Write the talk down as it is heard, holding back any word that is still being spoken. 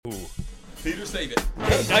Peter, save it.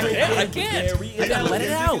 I can't. I gotta let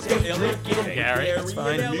it out. Gary, it's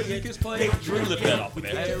fine. The music is playing. Lift that off of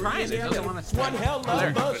there. Ryan, it doesn't want to One hell of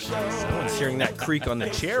a show. Someone's hearing that creak on the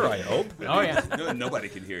chair, I hope. Oh, yeah. Nobody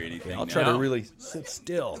can hear anything. I'll now. try to really sit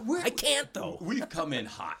still. I can't, though. We've come in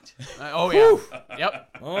hot. Oh, yeah.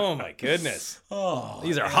 Yep. Oh, my goodness. Oh,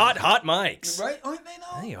 These are hot mics. right? Aren't they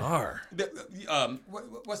now? They are.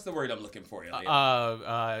 What's the word I'm looking for, Elliot?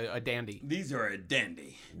 A dandy. These are a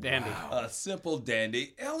dandy. Dandy. A simple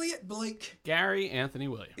dandy. Elliot Blake. Gary Anthony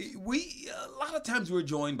Williams. A lot of times we're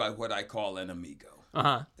joined by what I call an amigo.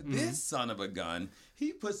 Uh-huh. This son of a gun,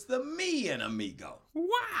 he puts the me in amigo.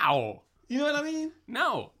 Wow. You know what I mean?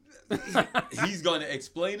 No. He's going to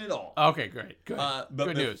explain it all. Okay, great. Good. But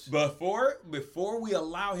Good news. Before we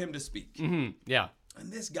allow him to speak, Yeah. and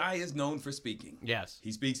this guy is known for speaking. Yes.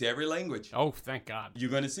 He speaks every language. Oh, thank God. You're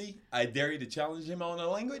going to see. I dare you to challenge him on a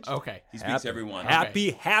language. Okay. He speaks every one.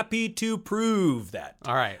 Happy to prove that.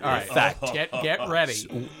 All right. fact. Get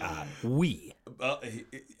ready. We.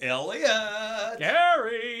 Elliot,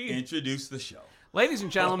 Gary. introduce the show. Ladies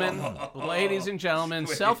and gentlemen,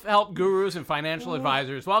 self-help gurus and financial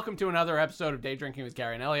advisors, welcome to another episode of Day Drinking with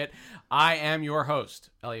Gary and Elliot. I am your host,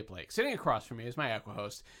 Elliot Blake. Sitting across from me is my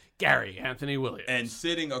co-host, Gary Anthony Williams. And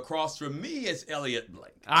sitting across from me is Elliot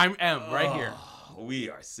Blake. I am right here. We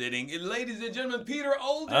are sitting, ladies and gentlemen, Peter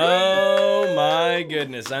Oldring. Oh, my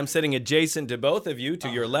goodness. I'm sitting adjacent to both of you, to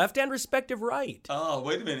your left and respective right. Oh,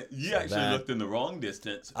 wait a minute. You actually looked in the wrong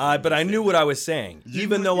distance. But I knew what I was saying.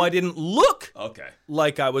 Even though I didn't look Okay.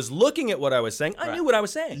 like I was looking at what I was saying, I knew what I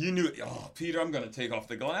was saying. You knew it. Oh, Peter, I'm going to take off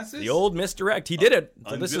the glasses. The old misdirect. He did it.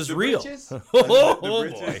 So this Unzip is the real. britches. Oh, Unzip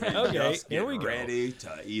the britches. boy. Okay, Just here get we go. ready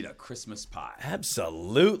to eat a Christmas pie.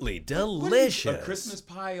 Absolutely delicious. A Christmas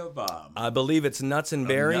pie of I believe it's nuts and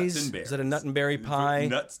berries. nuts and berries. Is it a nut and berry pie?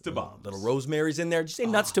 Nuts to bums. Little rosemary's in there. Did you say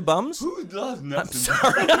nuts to bums? Who loves nuts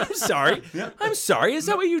I'm sorry. I'm sorry. Is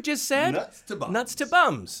that what you just said? Nuts to bums. Nuts to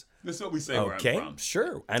bums. That's what we say where Okay, I'm from.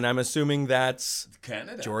 sure. And I'm assuming that's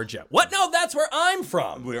Canada. Georgia. What? No, that's where I'm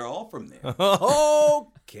from. We're all from there.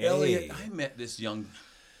 Okay. Elliot, I met this young...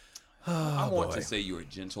 I want to say you're a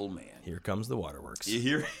gentle man. Here comes the waterworks. You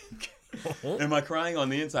hear? Am I crying on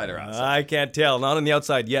the inside or outside? I can't tell. Not on the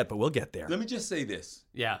outside yet, but we'll get there. Let me just say this.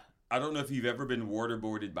 Yeah. I don't know if you've ever been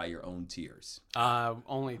waterboarded by your own tears.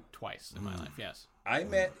 Only twice in my life, yes. I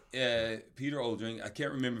met Peter Oldring. I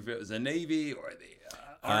can't remember if it was the Navy or the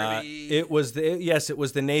Army. It was the Navy. It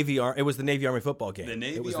was the Navy Army football game.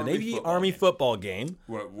 It was the Navy Army football game.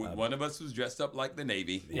 Where one of us was dressed up like the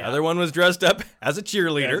Navy. The other one was dressed up as a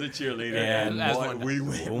cheerleader. As a cheerleader. And As boy, one we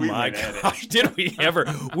oh went my at it. gosh, did we ever?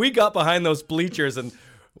 We got behind those bleachers, and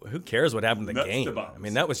who cares what happened in the Nuts game? to bums. I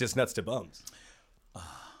mean, that was just nuts to bums.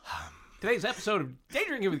 Today's episode of Day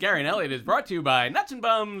Drinking with Gary and Elliot is brought to you by Nuts and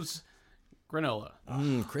Bums Granola.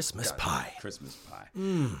 Christmas pie. Christmas pie.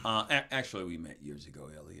 Actually, we met years ago,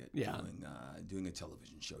 Elliot. Yeah. Doing a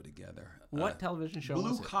television show together. What television show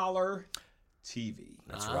Blue was it? Collar TV.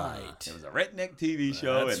 That's right. It was a redneck TV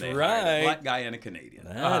show, That's and they hired right. a black guy and a Canadian.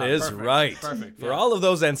 That is perfect, right. perfect, For yeah. all of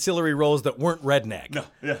those ancillary roles that weren't redneck. No,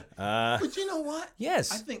 yeah. But you know what?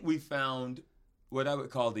 Yes. I think we found what I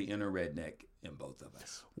would call the inner redneck in both of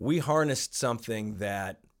us. We harnessed something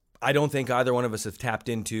that I don't think either one of us have tapped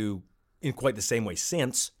into in quite the same way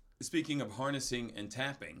since. Speaking of harnessing and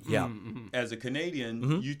tapping, Yeah. as a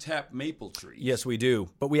Canadian, you tap maple trees. Yes, we do.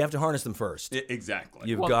 But we have to harness them first. Exactly.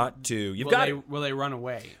 You've Well, got to. You've got. Will they run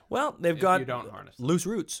away? Well, they've if got you don't harness them? loose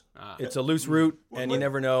roots. It's a loose root, and you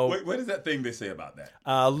never know. What is that thing they say about that?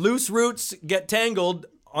 Loose roots get tangled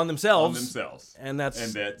on themselves. And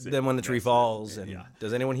that's it. then when the tree That's falls. it. And Yeah.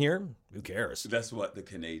 does anyone hear? Who cares? That's what the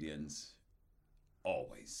Canadians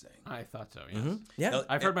always say. I thought so, yes. Yeah.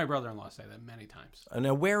 I've heard my brother-in-law say that many times.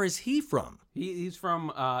 Now, where is he from? He's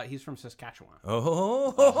from Saskatchewan.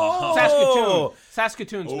 Oh,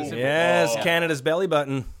 Saskatoon specifically. yes, Yeah. Canada's belly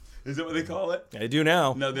button. Is that what they call it? I do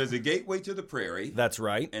now. No, there's a gateway to the prairie. That's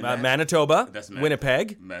right. And Manitoba, That's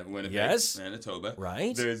Winnipeg, Winnipeg, Yes. Manitoba.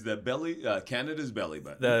 Right. There's the Canada's belly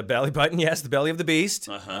button. the belly button. Yes, the belly of the beast.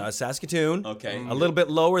 Saskatoon. Okay. A little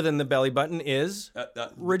bit lower than the belly button is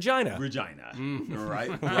Regina. Regina.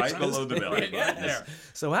 Right below the belly button. There.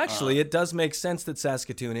 So actually, it does make sense that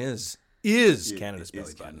Saskatoon is Canada's belly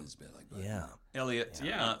It's button. Canada's belly button. Yeah. Elliot,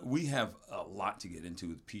 Yeah. we have a lot to get into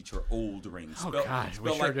with Peter Oldring. gosh, we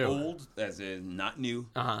spell sure like do. old as in not new.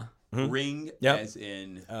 Uh-huh. Ring Yep. as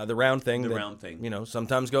in The round thing. The that, round thing. You know,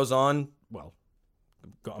 sometimes goes on, well,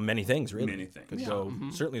 on many things, really. Many things. Could go,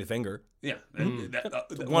 certainly the finger. yeah.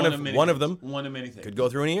 One of them. One of many things. Could go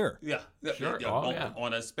through an ear. Yeah. Sure. Yeah. Oh, yeah.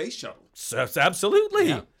 On a space shuttle. Absolutely.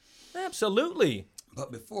 Yeah. Absolutely. But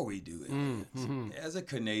before we do it, as a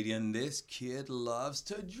Canadian, this kid loves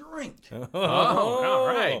to drink. Oh, all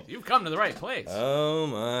right. You've come to the right place. Oh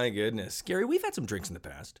my goodness, Gary, we've had some drinks in the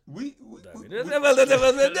past. We We're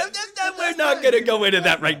not going to go into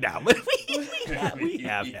that right now. we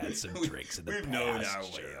have had some drinks in the past. We've known our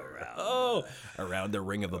way around. Oh, around the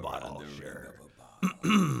ring of a bottle. Sure.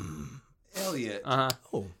 Elliot,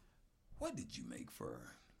 Oh, what did you make for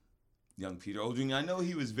young Peter Oldring? I know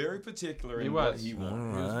he was very particular He in was. what he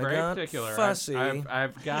wanted. He was I very got particular. fussy.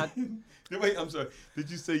 I've got. Wait, I'm sorry. Did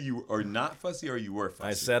you say you are not fussy or you were fussy?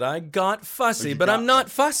 I said I got fussy, you but got I'm not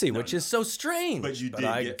fussy, which is so strange. But you did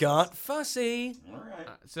I get got fussy. All right.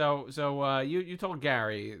 So you told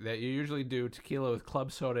Gary that you usually do tequila with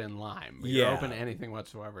club soda and lime. But Yeah. You're open to anything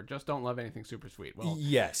whatsoever. Just don't love anything super sweet. Well,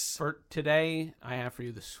 Yes. for today, I have for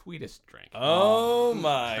you the sweetest drink. Oh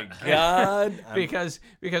my God. Because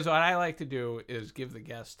what I like to do is give the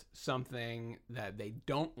guest something that they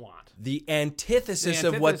don't want. The antithesis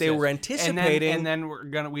of what they were anticipating. And then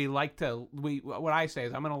what I say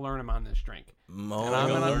is I'm gonna learn them on this drink. And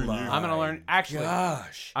I'm Oh gonna learn. Actually,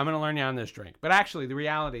 gosh. I'm gonna learn you on this drink. But actually, the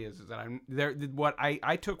reality is that I'm there. What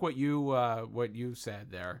I took what you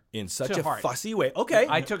said there In such to a heart. fussy way. Okay.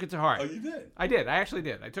 I took it to heart. Oh, you did? I did. I actually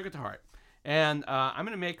did. I took it to heart. And I'm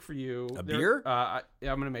gonna make for you A beer? I'm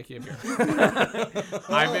gonna make you a beer.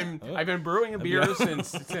 I've been brewing a beer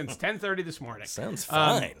since 10:30 this morning. Sounds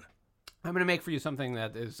fine. I'm gonna make for you something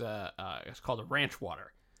that is it's called a ranch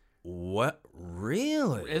water. What?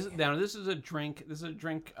 Really? Now this is a drink. This is a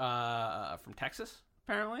drink from Texas,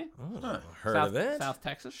 apparently. Heard South, of it? South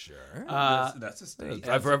Texas. Sure. That's a state.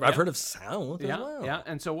 I've heard of South as Yeah, well. yeah.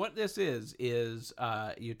 And so what this is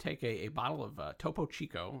you take a bottle of Topo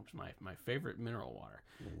Chico, which is my favorite mineral water.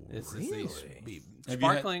 This is the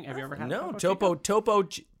sparkling. Have you ever had No, Topo Topo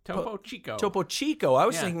Chico? Topo Chico. I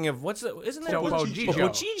was Yeah. thinking of isn't that Topo Chico? Gigio. Topo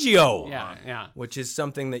Gigio. Yeah. Which is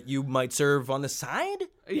something that you might serve on the side?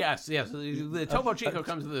 Yes. The Topo Chico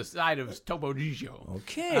comes to the side of Topo Gigio.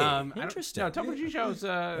 Okay. Interesting. No, Topo Gigio's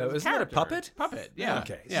isn't that a puppet? Puppet, yeah.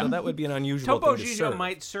 Okay. Yeah. So that would be an unusual Topo thing to Gigio serve.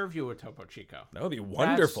 might serve you a Topo Chico. That would be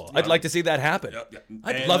wonderful. That's- I'd like to see that happen. Yep.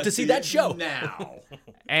 I'd And love to let's see that show. now.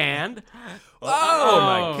 And Oh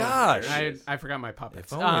my gosh. I forgot my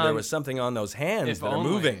puppets. If only there was something on those hands that are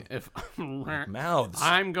moving. If Mouths.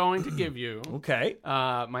 I'm going to give you. Okay.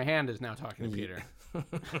 My hand is now talking to Peter.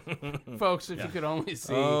 Folks, if you could only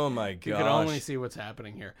see. Oh my if you could gosh. only see what's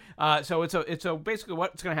happening here. So basically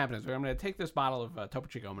what's going to happen is I'm going to take this bottle of Topo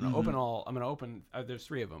Chico. I'm going to open. There's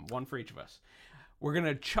 3 of them, one for each of us. We're going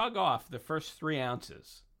to chug off the first 3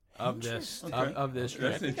 ounces of this of this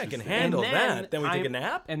drink. I think I can handle that. Then we take a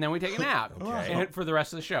nap? And then we take a nap. Okay. And for the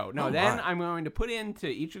rest of the show. No, Oh, then my. I'm going to put into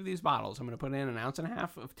each of these bottles, I'm going to put in 1.5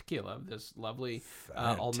 ounces of tequila, this lovely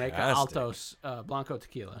Olmeca Fantastic. Altos Blanco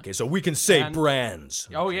tequila. Okay, so we can say And- brands.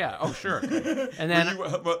 Oh, yeah. Oh, sure. And then...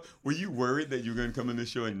 Were you worried that you were going to come in the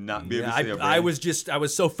show and not be able Yeah, to say a I brand?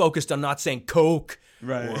 was so focused on not saying Coke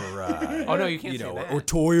Right. or Oh, no, you can't say know, that. or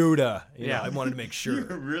Toyota. You Yeah. know, I wanted to make You're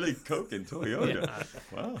sure. really Coke and Toyota.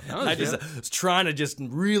 Wow. I just was trying to just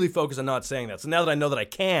really focus on not saying that. So now that I know that I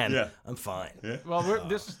can, Yeah. I'm fine. Yeah. Well,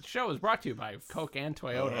 this show is brought to you by Coke and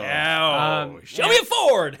Toyota. Show me a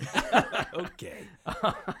Ford. Okay.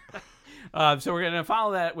 So we're going to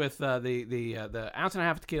follow that with the 1.5 ounces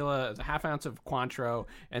of tequila, the 1/2 ounce of Cointreau,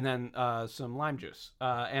 and then some lime juice.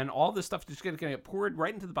 And all this stuff is just going to get poured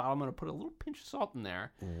right into the bottle. I'm going to put a little pinch of salt in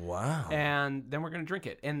there. Wow. And then we're going to drink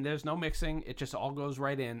it. And there's no mixing. It just all goes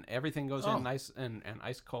right in. Everything goes in nice and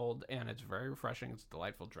ice cold. And it's very refreshing. It's a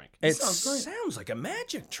delightful drink. It sounds great. sounds like a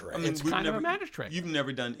magic trick. It's kind of a magic trick. You've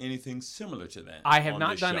never done anything similar to that. I have on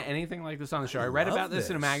not this done show. anything like this on the show. I read love about this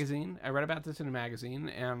in a this. magazine.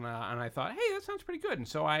 And I thought, hey, that sounds pretty good. And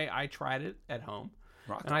so I tried it at home.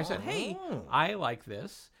 Rock And I said, on. hey, I like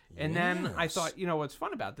this. And then I thought, what's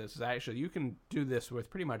fun about this is actually you can do this with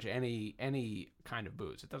pretty much any kind of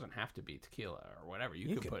booze. It doesn't have to be tequila or whatever.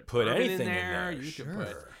 You could put put bourbon anything in in there. there, You sure. could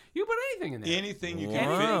put anything in there. Anything you can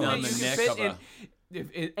Anything fit that down you the can neck fit of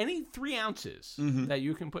a... in any 3 ounces that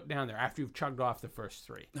you can put down there after you've chugged off the first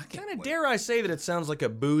 3. Kind of dare I say that it sounds like a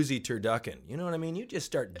boozy turducken. You know what I mean? You just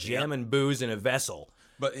start jamming booze in a vessel.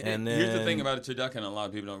 But And here's the then- thing about a turducken a lot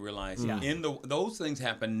of people don't realize. Those things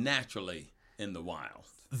happen naturally in the wild.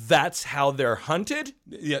 That's how they're hunted?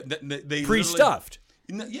 Yeah, they Pre-stuffed.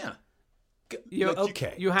 literally- Yeah.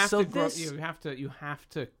 Okay. You have so to grow. this- You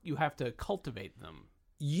have to cultivate them.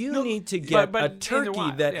 You need to get but a in the turkey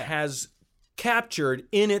wild, that yeah. has captured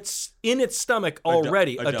in its stomach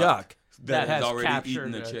already a duck, that has has already captured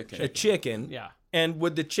eaten the a chicken. a chicken. Yeah. And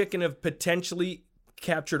would the chicken have potentially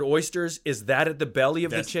captured oysters, is that at the belly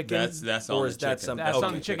of the chicken? That's or on is the that chicken. something? That's okay.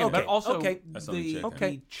 on the chicken, okay. but also okay. That's on the chicken.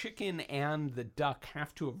 the chicken and the duck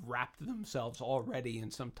have to have wrapped themselves already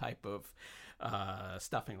in some type of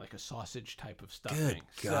stuffing, like a sausage type of stuffing.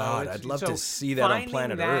 Good God, I'd love to see that on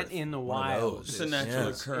planet Earth. Earth. In the One of wild, those. It's a natural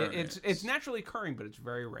occurrence. It's naturally occurring, but it's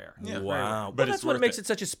very rare. Yeah. Wow. But But it's that's what worth makes it. it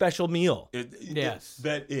such a special meal. Yes.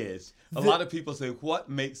 That is. A lot of people say, what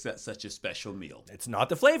makes that such a special meal? It's not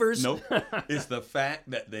the flavors. Nope. It's the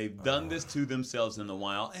fact that they've done this to themselves in the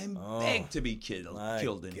wild and begged to be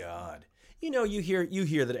killed in it. God. You know, you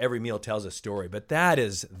hear that every meal tells a story, but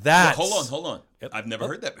that's Hold on. I've never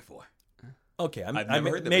heard that before. Okay, I've never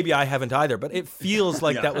heard that maybe before. I haven't either, but it feels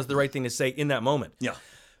like Yeah. that was the right thing to say in that moment. Yeah.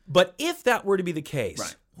 But if that were to be the case,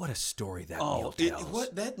 Right. what a story that Oh, meal tells.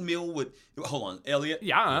 that meal would. Hold on, Elliot.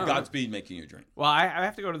 Yeah. Godspeed making your drink. Well, I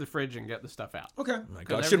have to go to the fridge and get the stuff out. Okay. My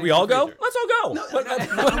God, 'Cause should we everything's all in the go? freezer. Let's all go.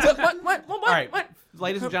 What? All right,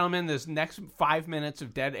 ladies and gentlemen, this next 5 minutes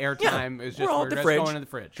of dead air time is just we're all we're at the just fridge. going to the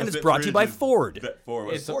fridge. And it's The brought to you by fridge is- Ford. That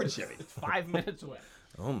Ford It's Chevy. 5 minutes away.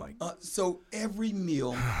 Oh my God. So every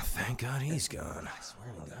meal. Thank God he's gone. I swear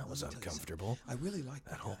to God, that was uncomfortable. I really like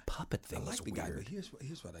that Whole puppet thing I was like the guy, weird. but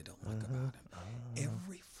here's what I don't like about him.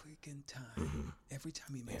 Every freaking time, every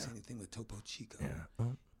time he makes anything with Topo Chico,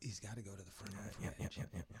 he's got to go to the front of the fridge.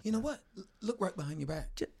 You know what? Look right behind your back.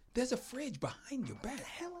 There's a fridge behind your back.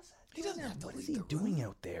 hell is that? He doesn't have to What leave is he the doing room.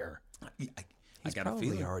 out there? I He's got a probably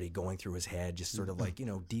feeling. already going through his head, just sort of like,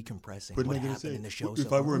 decompressing What what am I gonna happened say? in the show. If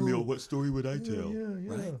so I were a far. meal, what story would I tell?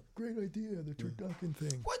 Right? Great idea, the turducken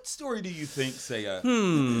thing. What story do you think, say,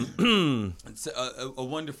 it's a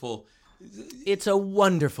wonderful... It's a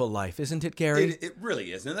wonderful life, isn't it, Gary? It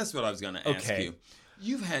really is, and that's what I was going to ask Okay. you.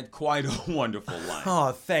 You've had quite a wonderful life.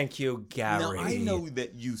 Oh, thank you, Gary. Now, I know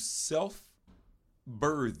that you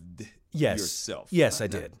self-birthed yourself. Yes, I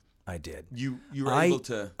did. I did. You were able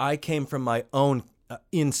to... I came from my own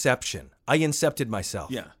inception. I incepted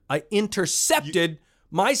myself. Yeah. I intercepted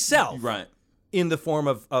myself. Right. In the form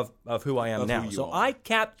of who I am Of now. who you So are.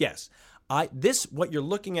 what you're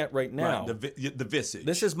looking at right now. Right. The visage.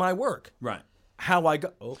 This is my work. right. How I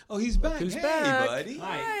go. Oh, he's back. Who's Hey, back? buddy.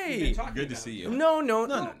 Hey. Good to see you. No. No.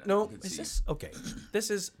 Good to Is see this okay? This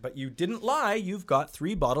is. But you didn't lie. You've got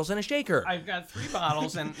 3 bottles and a shaker. I've got 3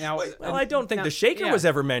 bottles, and now. Well, I don't think now- the shaker yeah. was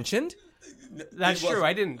ever mentioned. That's It wasn't. true.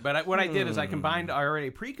 I didn't, but what I did is I already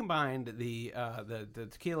pre-combined the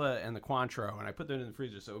tequila and the Cointreau, and I put them in the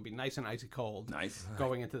freezer so it would be nice and icy cold. Nice.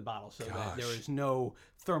 Going into the bottle, so that there is no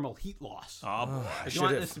thermal heat loss. Oh, boy. But you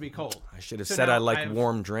want should've- this to be cold. I should have So said now I like I've-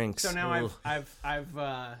 warm drinks. So now Ugh.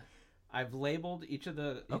 I've labeled each of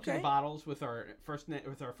the Okay. bottles with our first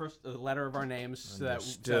letter of our names, so that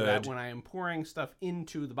Understood. when I am pouring stuff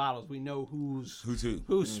into the bottles, we know who's Who's who?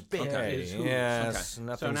 whose spit Okay, is whose. yes, So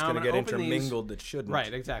nothing's now I'm going to gonna get open these- intermingled that shouldn't.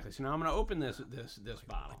 Right, exactly. So now I'm going to open this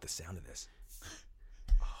bottle. The sound of this.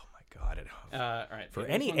 Oh my God! All right. For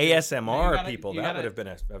this any one's good. ASMR You gotta- people, you that gotta- would have been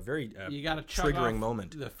a very You got to chug triggering off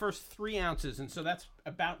moment. the first 3 ounces, and so that's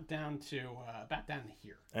about down to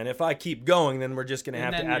here. And if I keep going, then we're just going to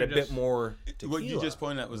And have to then add a you're bit just- more tequila. What you just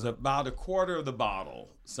pointed out was about a quarter of the bottle.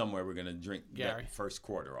 Somewhere we're going to drink Gary. that first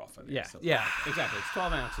quarter off of it. Yeah, So- yeah, exactly. It's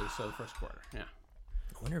 12 ounces, so the first quarter. Yeah.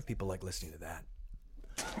 I wonder if people like listening to that.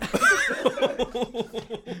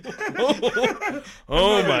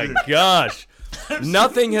 Oh my gosh.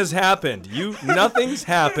 Nothing has happened. Nothing's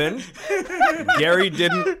happened. Gary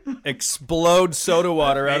didn't explode soda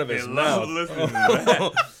water out of his mouth.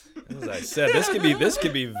 As I said, this could be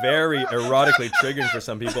very erotically triggering for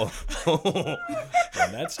some people.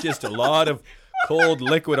 And that's just a lot of cold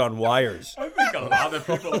liquid on wires. I think a lot of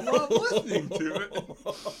people love listening to it.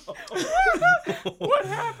 What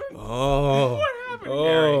happened? Oh. What happened,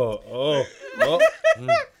 Gary?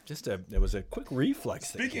 It was a quick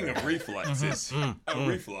reflex thing. Speaking of reflexes, a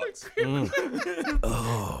reflux. He's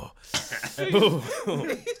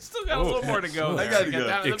still got a little more to go. I there gotta to get go.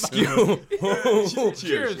 down to the Excuse.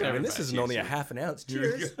 Cheers, I mean, this everybody. isn't only a half an ounce.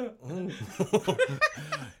 Cheers.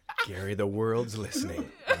 Gary, the world's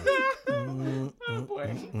listening. Oh,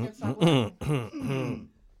 boy. Can't stop laughing.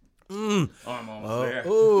 Oh, I'm almost there.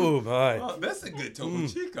 Oh my! Oh, that's a good Topo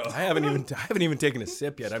Chico. I haven't even taken a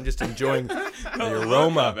sip yet. I'm just enjoying the of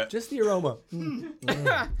aroma. it. Just the aroma.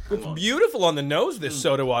 It's beautiful on the nose. This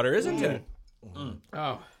soda water, isn't it?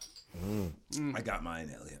 Oh, I got mine,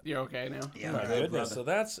 Elliot. you're okay now? Yeah, My goodness. So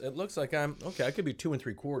it looks like I'm okay. I could be 2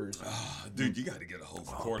 3/4. Dude, you got to get a whole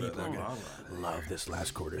quarter of that. Love this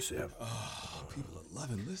last quarter sip. People are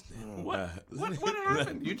loving listening. What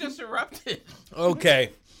happened? You just erupted.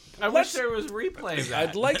 Okay. I wish there was replay of that.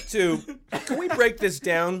 I'd like to. Can we break this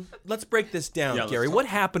down? Let's break this down, Yeah, Gary. What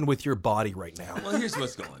happened with your body right now? Well, here's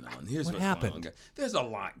what's going on. What happened? There's a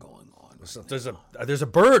lot going on. There's a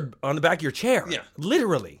bird on the back of your chair. Yeah.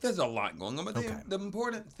 Literally. There's a lot going on, but the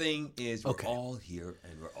important thing is we're all here,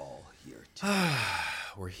 and we're all here too.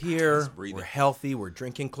 We're here. breathe We're it. healthy. We're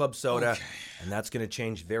drinking club soda, and that's going to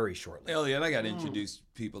change very shortly. Elliot, I got to introduce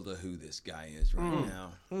people to who this guy is right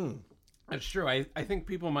now. That's true. I think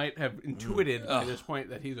people might have intuited by this point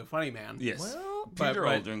that he's a funny man. Yes, Well, Peter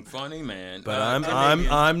but- Oldring, funny man. But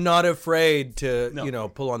Canadian. I'm not afraid to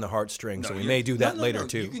pull on the heartstrings. So we may do that later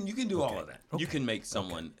too. You can do all of that. You can make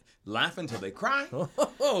someone laugh until they cry,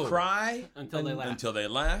 cry Until they laugh. until they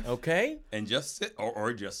laugh, Okay. and just sit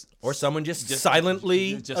Or someone just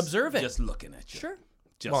silently observe it. just looking at you. Sure.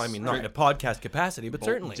 Just, Well, I mean, not in a podcast capacity, but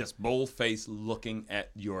certainly. just bold face looking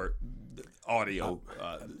at your audio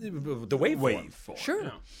the waveform. waveform. Sure.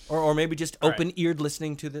 Yeah. Or maybe just open-eared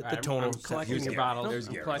listening to the I'm tonal. collecting Here's your Gary. bottles. There's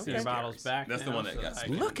I'm Gary. collecting your There's bottles Gary's. back. That's the now, one that so got I split.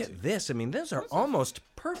 can- Look at this. I mean, those are almost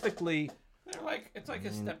perfectly. They're like it's like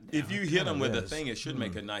a step down. If you hit them with the is. thing, it should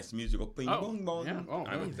make a nice musical ping Oh, bong bong. yeah. Oh,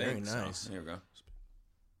 I would very think so. nice. Here we go.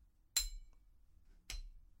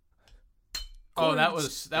 Oh, that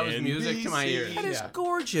was music to my NBC. ears. That is Yeah.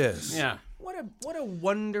 gorgeous. Yeah. What a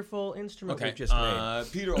wonderful instrument Okay. we've just made.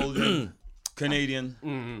 Peter Oldring,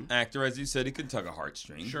 Canadian actor, as you said, he can tug a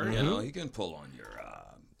heartstring. Sure. You know, he can pull on your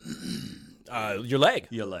Your leg.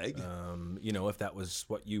 leg. If that was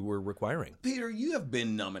what you were requiring. Peter, you have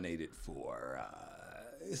been nominated for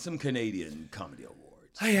some Canadian comedy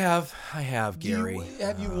awards. I have, Gary.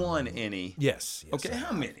 Have you won any? Yes. Okay,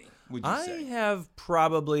 how many would you I say? have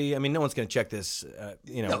probably. I mean, no one's going to check this.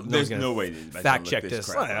 No, one's there's gonna no way anybody's fact gonna check look this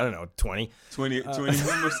this. crap I don't know, 20. 20 or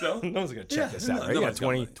so? No one's going to check this out, no, right? Yeah, nobody's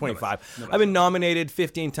 20, gonna- 25. I've been nominated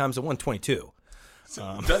 15 times. I won 22.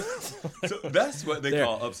 So that's what they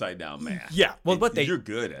call upside down math. Yeah, well, You're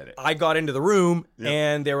good at it. I got into the room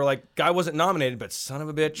and they were like, "Guy wasn't nominated, but son of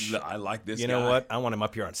a bitch." I like this You guy. know what? I want him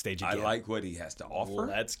up here on stage I again. like what he has to offer.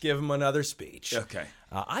 Let's give him another speech. Okay.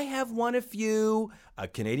 I have won a few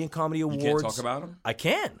Canadian Comedy Awards. You can't talk about them? I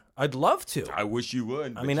can. I'd love to. I wish you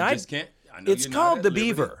would. I mean, you I just can't. I know It's you're not called at The liberty.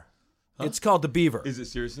 Beaver. It's called The Beaver. Is it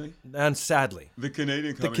seriously? And sadly, The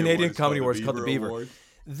Canadian the Comedy Canadian Awards Comedy called Awards called The Beaver. Award?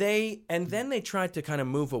 And then they tried to kind of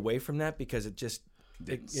move away from that because it's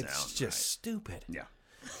Didn't just sound right. stupid. Yeah.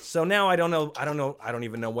 So now I don't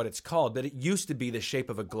even know what it's called, but it used to be the shape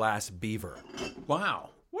of a glass beaver.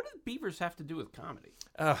 Wow. What do beavers have to do with comedy?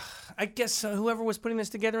 I guess whoever was putting this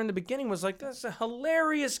together in the beginning was like, "That's a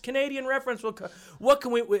hilarious Canadian reference. What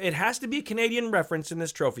can we? It has to be a Canadian reference in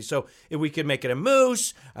this trophy. So if we could make it a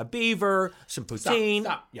moose, a beaver, some poutine.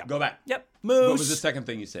 Stop. Yeah. Go back. Yep. Moose. What was the second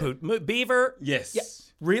thing you said? Beaver. Yes. Yeah.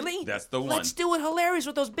 Really? That's the one. Let's do it hilarious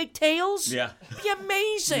with those big tails. Yeah. Be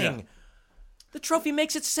amazing. Yeah. The trophy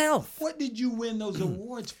makes itself. What did you win those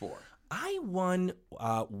awards for? I won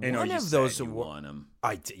And are one you of those sad you awards. won them?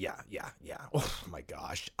 Yeah. Oh my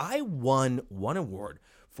gosh. I won one award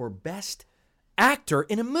for best actor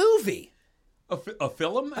in a movie. A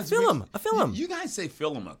film? A film. You guys say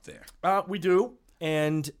film up there. We do.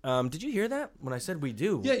 And did you hear that when I said we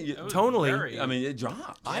do? Yeah, tonally. very- I mean, it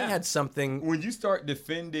dropped. I had something When you start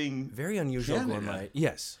defending, very unusual Canada. going my.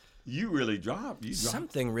 Yes. you really dropped. You dropped.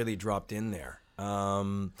 Something really dropped in there.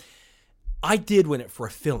 I did win it for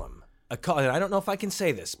a film. And I don't know if I can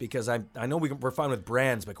say this because I know we're fine with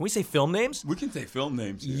brands, but can we say film names? We can say film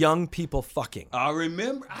names. Here. Young People Fucking. I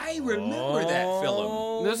remember that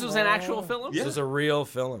film. This was an actual film? Yeah. This is a real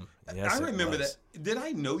film. Yes, I it remember was. that. Did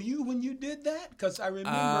I know you when you did that? Because I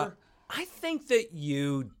remember. I think that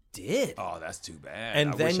you did. Oh, that's too bad.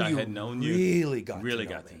 And I then wish I you had known you. really got really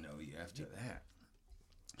to know got me. to know you after that.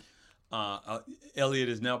 Elliot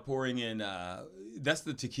is now pouring in. That's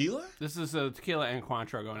the tequila. This is a tequila and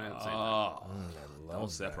Cointreau going at the same time. Oh,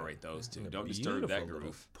 don't separate those two. Don't disturb that Beautiful little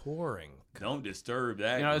groove. pouring. Don't disturb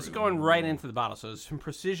that. You know, it's groove. going right into the bottle, so there's some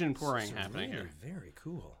precision pouring happening here. Very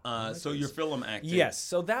cool. So your film acting. Yes,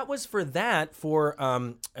 so that was for a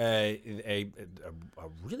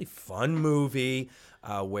really fun movie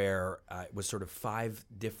where it was sort of 5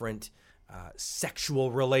 different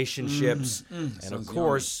sexual relationships, and of sounds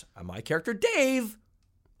course, my character Dave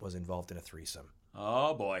was involved in a threesome,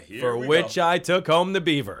 Oh boy, here for we which go. I took home the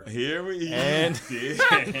beaver. Here we And- did.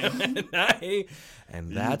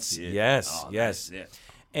 and that's did. yes, Oh, yes. that's it.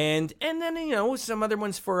 And then some other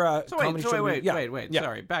ones for So comedy show. wait. Yeah, Wait. yeah.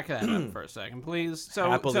 Sorry, back that up for a second, please. So,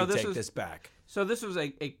 Happily so this take was this back. so this was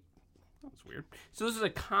a that's weird. So this is a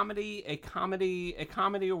comedy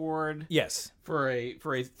award Yes.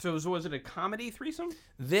 So was it a comedy threesome?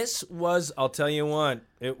 This was, I'll tell you what,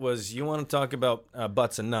 it was, you want to talk about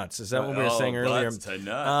butts and nuts. Is that what we were saying earlier? Butts to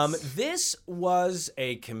nuts. This was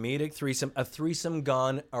a comedic threesome, a threesome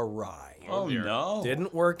gone awry. Oh, no.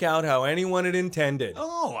 Didn't work out how anyone had intended.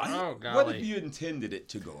 golly. What if you intended it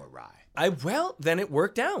to go awry? Well, then it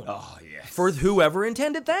worked out. Oh, yes. For whoever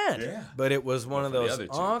intended that. Yeah. But it was one of for the those other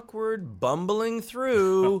two. awkward, bumbling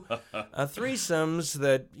through threesomes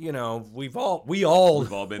that, we've all been we've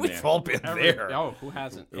there. all been there. Oh, who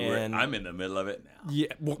hasn't? And- I'm in the middle of it now. Yeah,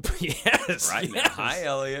 well, yes. Right yes. now. Hi,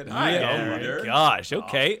 Elliot. Hi, Hi, Oh Gary. my gosh.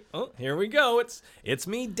 Okay. Oh, here we go. It's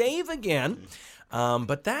me, Dave, again.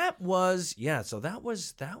 But that was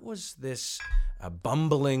that was this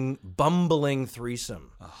bumbling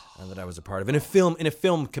threesome that I was a part of in a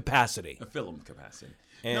film capacity. A film capacity.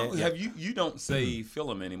 And- No, have you don't say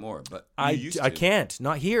film anymore, but you I used to. can't,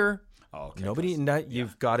 not here. Oh, okay. Nobody.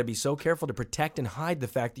 You've got to be so careful to protect and hide the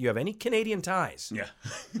fact that you have any Canadian ties. Yeah.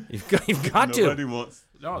 You've got to. Nobody wants.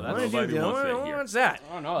 No, that's Nobody wants that Who here. wants that?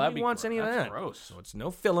 Oh no, that'd Who be wants any of that's that? gross. So it's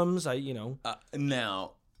no films.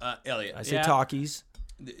 Now, Elliot, I say Yeah. talkies.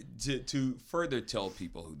 to further tell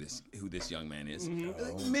people who this young man is,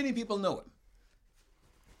 Mm-hmm. many people know him.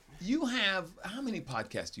 You have how many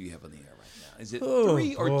podcasts do you have on the air right now? Is it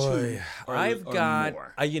 3 or 2? Or, I've or got,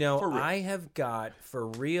 more? I For real. have got for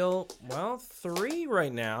real. Well, 3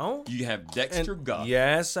 right now. You have Dexter Guff.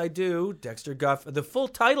 Yes, I do. Dexter Guff. The full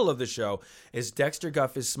title of the show is Dexter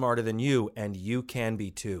Guff is Smarter Than You, and You Can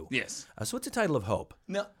Be Too. Yes. So it's a title of hope.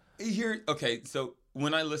 Now here, okay. So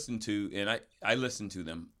when I listen to, and I listen to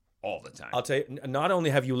them all the time. I'll tell you. Not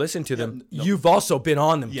only have you listened to them, no. you've also been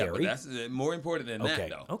on them, yeah, Gary. but that's more important than okay. that,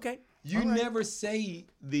 though. Okay. You never say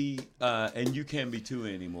the and you can be too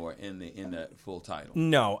anymore in the full title.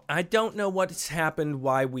 No, I don't know what's happened,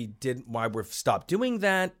 why we've stopped doing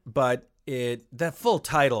that, but that full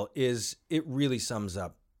title it really sums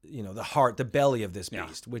up, the heart, the belly of this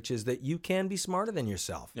beast, which is that you can be smarter than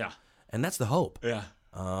yourself. Yeah. And that's the hope. Yeah.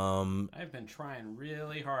 I've been trying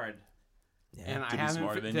really hard, and I be haven't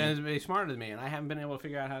smarter than to be smarter than me, and I haven't been able to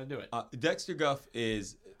figure out how to do it. Dexter Guff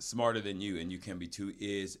is Smarter Than You, and You Can Be Too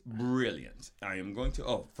is brilliant. I am going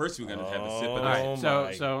to. First, we're going to have a sip of All this.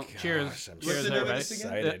 right, so cheers, I'm cheers, the name of everybody. this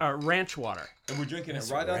again? Excited. Ranch water. And we're drinking it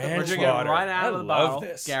right out ranch the We're fridge. drinking it water. right out I of the love bottle.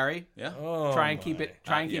 this. Gary, Yeah. Oh, try and keep it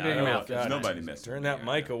in your mouth. There's nobody messing. Turn with that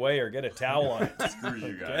me. mic away or get a towel on it. Screw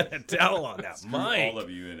you guys. Get a towel on that Screw mic. all of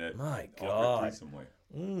you in it. My awkward God. threesome way.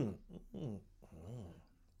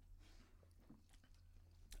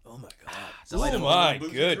 Oh my God. like Oh a my little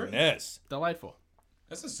boozy drink. goodness. Delightful.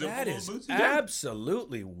 That's a simple That little is boozy drink.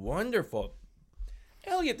 absolutely wonderful.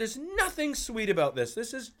 Elliot, there's nothing sweet about this.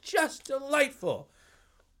 This is just delightful.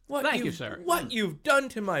 Thank you, you've- sir. What you've done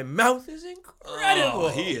to my mouth is incredible. Oh,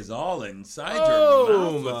 he is all inside Oh, your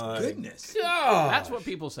mouth my with goodness. God. That's what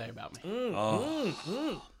people say about me.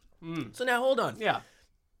 Oh. So now hold on. Yeah,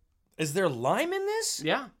 Is there lime in this?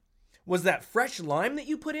 yeah. Was that fresh lime that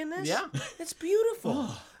you put in this? Yeah. It's beautiful.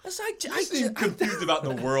 It's like You seem confused about the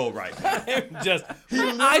world right now. I'm just. He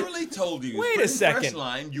literally told you. Wait put a second. Fresh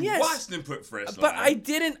lime. You Yes. washed and put fresh But lime. I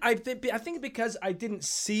didn't. I think because I didn't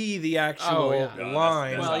see the actual yeah. No,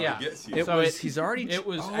 lime. that's Well, how yeah. He gets you. It So was. it- He's already. It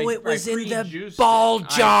was. Oh, it was in the pre-juiced ball it.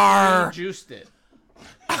 jar. I juiced it.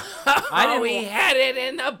 I didn't. We had it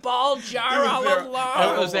in the ball jar all there.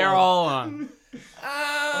 along. It was there all along.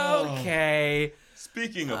 Okay.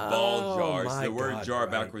 Speaking of ball Oh, jars, my the word God, jar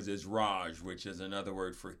right. backwards is Raj, which is another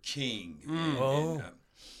word for king. Oh.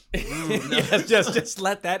 Yes, just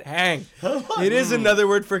let that hang. It is another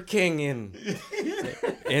word for king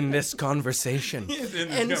in this conversation.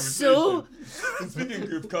 And so, speaking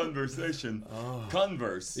of conversation,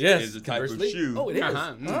 Converse yes, is a type of conversely- shoe. Oh, it is.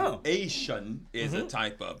 Uh-huh. Oh, Asian is a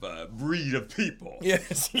type of breed of people.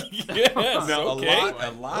 yes, yes. Now okay.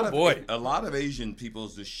 a lot Oh, of boy. a lot of Asian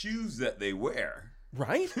people's the shoes that they wear.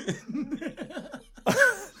 Right?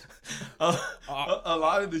 A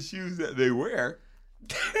lot of the shoes that they wear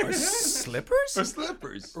Slippers? are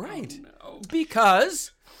slippers. Right.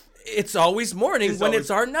 Because it's always morning when always- it's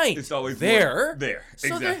our night. it's always there. morning. There, So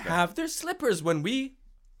they exactly. have their slippers when we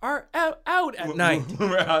are out at night.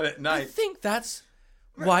 We're out at I night. think that's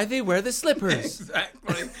why they wear the slippers.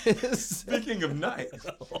 Exactly. Speaking of night,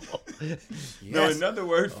 no, Yes. another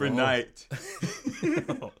word for night.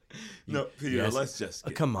 No, Peter, Yes. let's just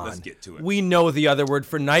Come on. Let's get to it. We know the other word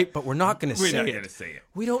for night, but we're not going to We're say not it. going to say it.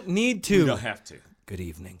 We don't need to. We don't have to. Good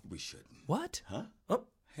evening. We shouldn't. What? Huh? Oh,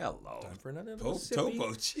 Hello. for another little sippy.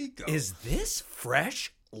 Topo Chico. is this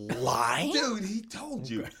fresh lime? Dude, he told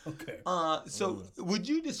you. Okay. So, would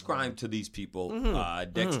you describe to these people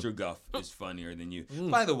Mm-hmm. Dexter Guff is funnier than you?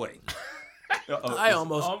 By the way, I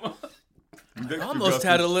almost Dexter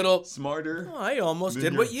had Guff a little. smarter. I almost Then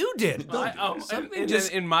did what you did.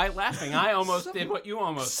 In my laughing, I almost did what you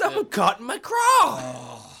almost Something did. caught in my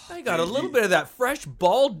craw. I got a little bit of that fresh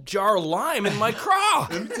ball jar lime in my craw.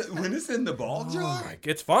 When it's in the ball jar,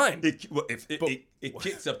 It's fine. it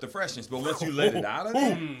kicks up the freshness. But once you let it out of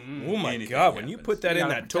there, Oh my anything God! When you happens. put that You in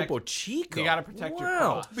gotta that protect- Topo Chico, You got to protect your wow.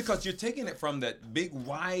 craw. because you're taking it from that big,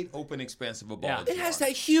 wide open expanse of a ball Yeah. jar. It has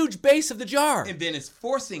that huge base of the jar. And then it's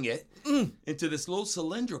forcing it into this little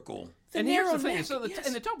cylindrical. And here's the narrow thing: neck, so yes.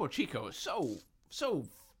 and the Topo Chico is so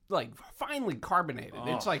like finely carbonated.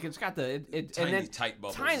 It's like it's got the and Tiny, then tight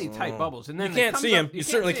bubbles. tiny tight bubbles, and then You can't it comes see 'em. up- You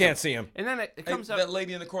certainly can't see 'em. And then it Hey, comes up. that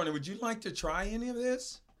lady in the corner, would you like to try any of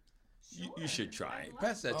this? You should try it.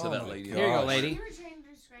 Pass that to that lady. Here you go, Gosh. lady. You were trying to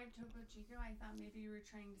describe Topo Chico. I thought maybe you were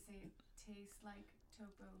trying to say it tastes like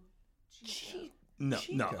Topo Chico.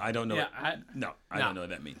 No, I don't know. Yeah, I don't know what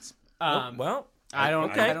that means. Well, I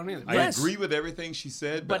don't either. I Yes. agree with everything she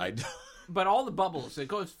said, but But- I don't. But all the bubbles, it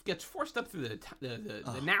gets forced up through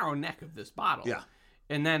the narrow neck of this bottle. Yeah.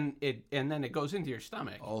 And then it goes into your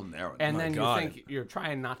stomach. Oh, narrow. And my then God. you think you're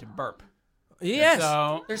trying not to burp. yes.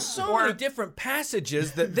 So- There's so or- many different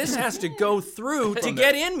passages that this has to go through to From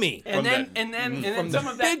get in me. And then that- and some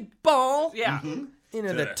of that Big ball yeah.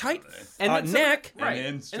 into the that- tight And then some- neck Right. then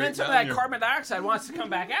And straight then some of down that your- carbon dioxide wants to come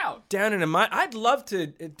back out. down into my. I'd love to.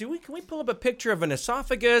 Can we pull up a picture of an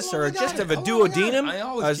esophagus Oh or my just God. of a Oh my duodenum? God. I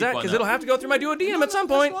always is that keep on because that. it'll have to go through my duodenum at some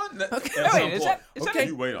point? Wait, Okay. is Is that Okay.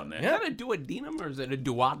 You wait on that. Is that a duodenum or is it a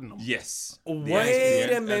duodenum? Yes. Wait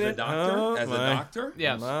a As minute. a doctor, Oh, as a my. doctor.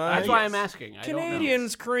 Yes. My- That's why Yes. I'm asking. I don't know.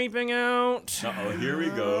 Canadians creeping out. Uh-oh, here he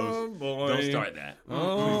goes. Oh, boy. Don't start that. Please don't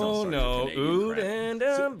Oh start no! the Canadian Ood crap.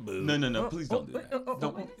 and boo. No, please don't do that.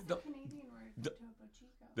 Don't. What is the Canadian word for Topo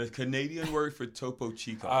Chico? The Canadian word for Topo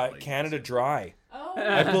Chico. ladies. Canada Dry.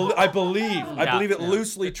 Oh, I believe Yeah, it yeah.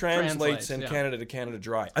 loosely translates Translates, in yeah. Canada to Canada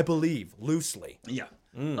Dry. I believe loosely. Yeah.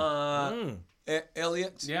 Mm.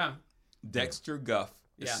 Elliot, Yeah. Dexter Guff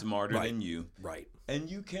is Yeah. smarter Right. than you, Right. and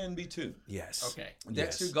you can be too. Yes. Okay.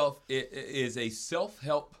 Dexter Yes. Guff is a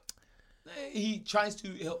self-help. He tries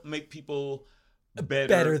to help make people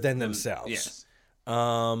Better than themselves. Yes.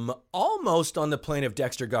 Almost on the plane of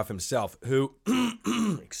Dexter Guff himself, who,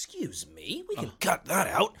 excuse me, we can cut that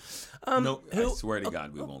out. No, I swear to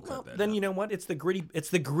God, we won't cut that Then out. you know what? It's the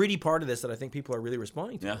gritty part of this that I think people are really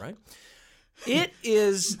responding to. Yeah. Right? It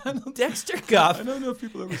is Dexter Guff. I don't know if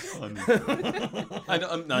people are responding.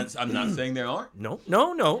 I'm not saying they aren't.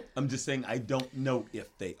 No. I'm just saying I don't know if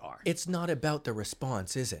they are. It's not about the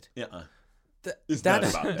response, is it? Yeah. Th- It's not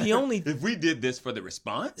that's about that. the only. If we did this for the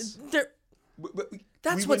response, That's we what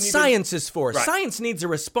wouldn't even- science is for. Right. Science needs a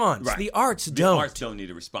response. Right. The arts The don't. arts don't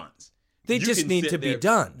need a response. They You just can need sit to be there-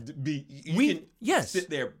 done. You can yes.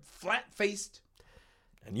 sit there flat-faced.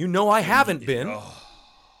 And you know I haven't been.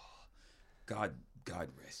 God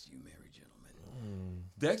rest you, merry gentlemen.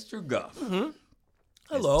 Dexter Guff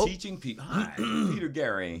Hello. is teaching people. Hi, Peter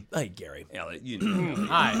Gary. Hey, Gary. Elliot, you know.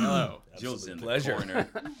 Hi. Hello. Jill's in the pleasure. corner.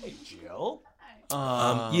 Hey, Jill.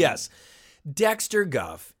 Um, Yes. Dexter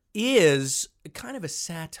Guff is kind of a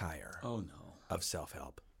satire Oh no. of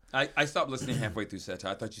self-help. I stopped listening halfway through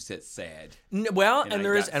satire. I thought you said sad. Well, And and I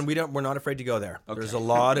there is, got- and we're not afraid to go there. Okay. There's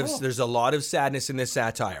a lot of sadness in this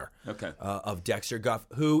satire. Okay. Of Dexter Guff,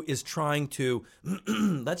 who is trying to,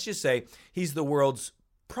 let's just say, he's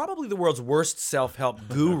probably the world's worst self-help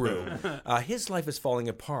guru. His life is falling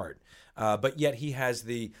apart, but yet he has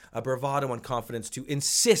the bravado and confidence to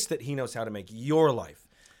insist that he knows how to make your life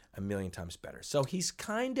a million times better. So he's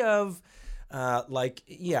kind of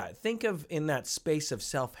think of in that space of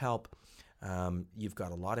self-help. You've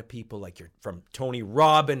got a lot of people like from Tony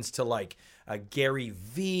Robbins to like Gary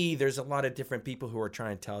Vee. There's a lot of different people who are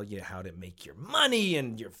trying to tell you how to make your money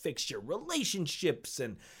and fix your relationships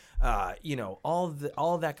and all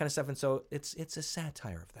of that kind of stuff. And so it's a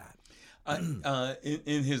satire of that.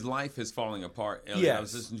 In his life is falling apart. Elliot, Yes. I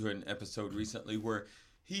was listening to an episode recently where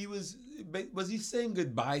he was he saying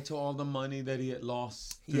goodbye to all the money that he had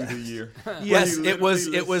lost through the year? Yes, Where he it was.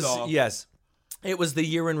 literally lists off- Yes, it was the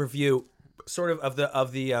year in review, sort of the.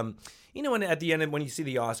 And at the end when you see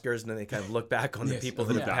the Oscars and then they kind of look back on the Yes, people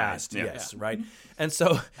who that have died. passed. Yeah. Yes, right. And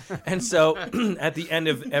so at the end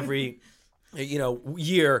of every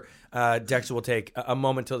year, Dexter will take a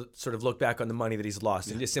moment to sort of look back on the money that he's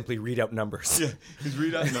lost and just simply read out numbers. Yeah, his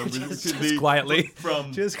readout numbers Just could be quietly.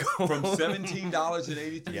 from Just go- from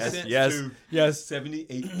 $17.83 Yes, to yes.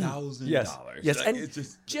 $78,000. Yes, Like, and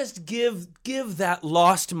it's just give that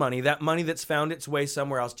lost money, that money that's found its way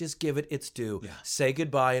somewhere else. Just give it its due. Yeah. Say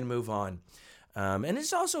goodbye and move on. And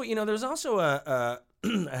it's also, there's also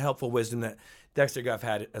a helpful wisdom that Dexter Guff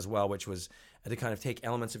had as well, which was to kind of take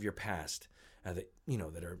elements of your past that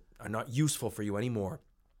are not useful for you anymore,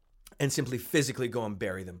 and simply physically go and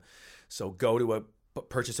bury them. So go to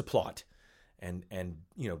purchase a plot, and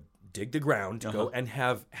dig the ground, go and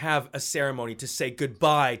have a ceremony to say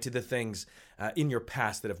goodbye to the things in your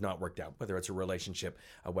past that have not worked out, whether it's a relationship,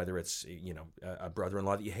 whether it's a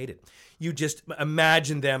brother-in-law that you hated. You just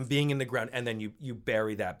imagine them being in the ground, and then you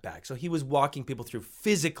bury that back. So he was walking people through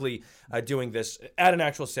physically doing this at an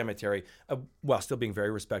actual cemetery, while still being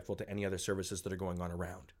very respectful to any other services that are going on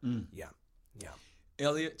around. Yeah.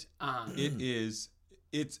 Elliot,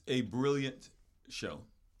 it's a brilliant show.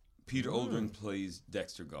 Peter Oldring plays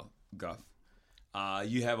Dexter Guff.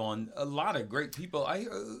 You have on a lot of great people.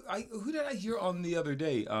 Who did I hear on the other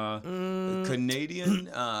day? Canadian.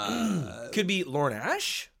 Could be Lauren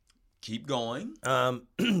Ash. Keep going.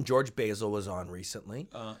 George Basil was on recently.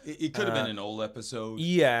 It could have been an old episode.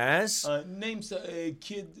 Yes. Name a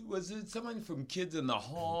kid. Was it someone from Kids in the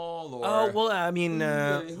Hall? Or, Oh, well, I mean,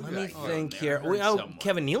 let me I think heard here. someone.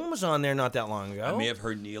 Kevin Nealon was on there not that long ago. I may have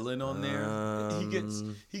heard Nealon on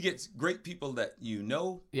there. He gets great people that you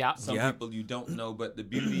know. Yeah. Some people you don't know. But the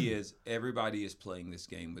beauty is everybody is playing this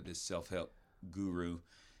game with this self-help guru,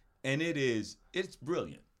 and it's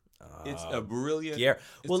brilliant. It's a brilliant. Yeah.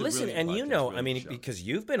 it's Well, a listen, brilliant and podcast, I mean, brilliant show. because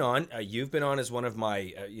you've been on as one of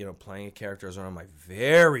my, playing a character as one of my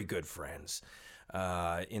very good friends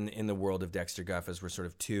in the world of Dexter Guff, as we're sort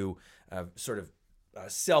of two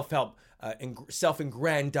self-help,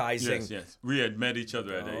 self-aggrandizing. Yes. We had met each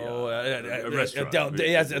other at a restaurant.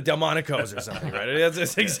 Delmonico's or something, right?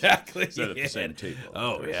 That's exactly. Sat at the same table.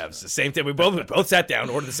 Oh yeah, it's the same thing. We both sat down,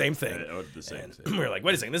 ordered the same thing. Ordered the same And thing. we were like,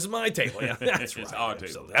 wait a second, this is my table. Yeah, that's It's right. our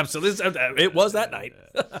table. Absolutely. It was that night.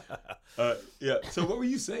 Yeah. So what were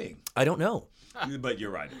you saying? I don't know. But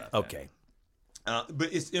you're right about that. Okay. But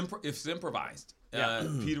it's improvised. Yeah.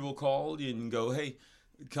 Peter will call you and go, hey,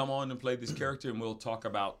 come on and play this character, and we'll talk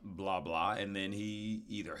about blah, blah. And then he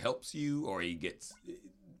either helps you or he gets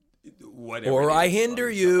whatever. Or it I is. hinder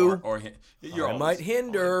you. Or you're I might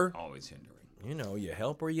hinder. Always hindering. You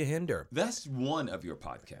help or you hinder. That's one of your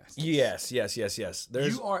podcasts. Yes.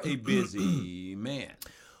 There's You are a busy man.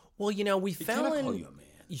 well, we Can fell I in. call you a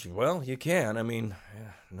man? Well, you can. I mean,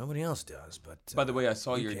 nobody else does. But By the way, I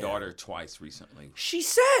saw your can. daughter twice recently. she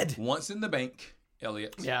said. Once in the bank,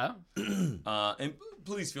 Elliot. Yeah. And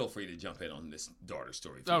please feel free to jump in on this daughter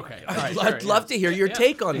story. if you Okay. want. All right, I'd sure, love yeah. to hear your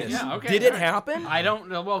take on this. Yeah, okay, Did it all right. happen? I don't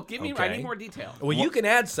know. Well, give me. I Okay. need more detail. Well, you can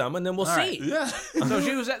add some, and then we'll All right. see. Yeah. So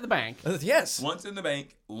she was at the bank. Yes. Once in the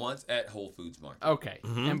bank, once at Whole Foods Market. Okay.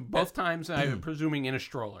 And both times, I'm presuming in a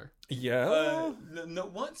stroller. Yeah. No,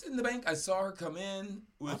 once in the bank, I saw her come in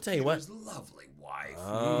with I'll tell you what. Peter's lovely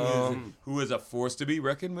wife, who is a force to be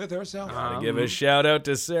reckoned with herself. Gotta give a shout out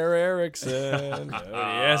to Sarah Erickson.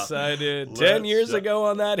 Yes, I did. 10 years Let's- ago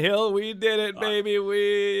on that hill, we did it, baby.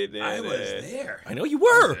 We did I was it. there. I know you I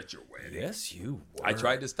were. was at your wedding. Yes, you were. I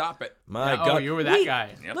tried to stop it. My Oh, God. you were that We-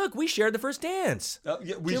 guy. Yep. Look, we shared the first dance. Yeah,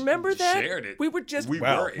 Do you remember that? Shared it. We were just We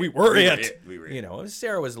well, were we it. were We were it. it. We were it.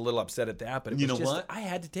 Sarah was a little upset at that, but it You was know just what? I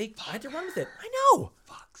had to run with it. I know.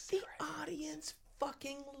 The audience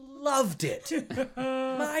fucking loved it.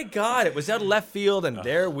 My God, it was out of left field, and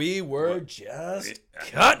there we were just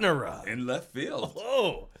cutting her up. In left field.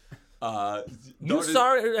 Oh, you daughter-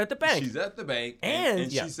 saw her at the bank. She's at the bank, And-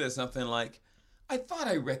 and yeah. she says something like, I thought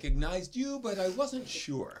I recognized you, but I wasn't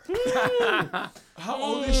sure. How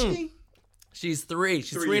old is she? She's 3.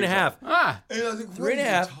 She's 3 3 and a years half. Ah. And I was like, what 3 and a are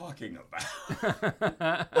you half. talking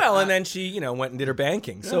about? Well, and then she, went and did her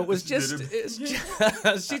banking. So it was just,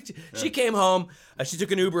 she came home. She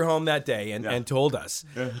took an Uber home that day and told us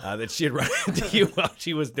that she had run into you while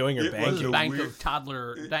she was doing her It was banking. a Bank weird- of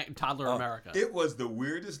Toddler America. It was the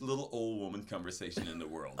weirdest little old woman conversation in the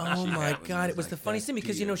world. Oh She my had with me. God! It was the like, funniest thing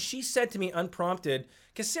because Peter. she said to me unprompted,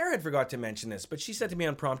 because Sarah had forgot to mention this, but she said to me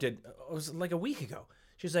unprompted, it was like a week ago.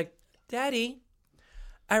 She was like, "Daddy,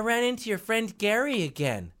 I ran into your friend Gary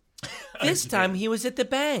again. This time he was at the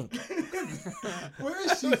bank." Where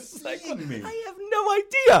is she seeing me? I have no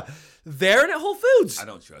idea. There at Whole Foods. I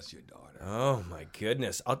don't trust your daughter. Oh my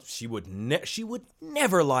goodness! She would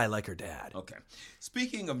never lie like her dad. Okay.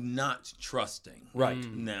 Speaking of not trusting, Right.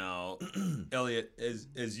 now, Elliot,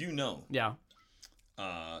 as you know, Yeah.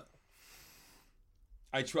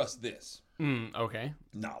 I trust this Okay.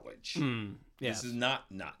 knowledge. Yes. This is not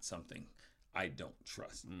something I don't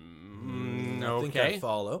trust. I think I Okay.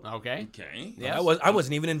 follow. Okay. Okay. Yeah. I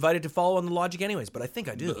wasn't even invited to follow on the logic anyways, but I think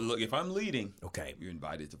I do. Look, if I'm leading, Okay. you're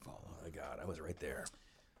invited to follow. Oh my God, I was right there.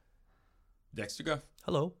 Dexter Guff,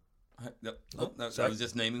 Hello. No, I was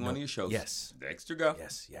just naming one of your shows. Yes. Dexter Guff.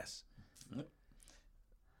 Yes. Yep.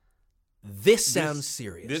 This sounds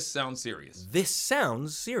serious. This sounds serious. This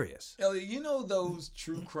sounds serious. Elliot, you know those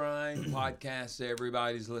true crime podcasts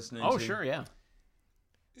everybody's listening to? Oh, sure, yeah.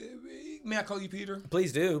 May I call you Peter?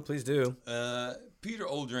 Please do. Peter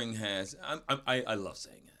Oldring has. I love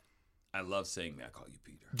saying it. I love saying, may I call you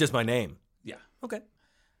Peter? Just my name. Yeah. Okay.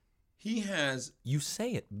 He has. You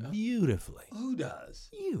say it beautifully. Who does?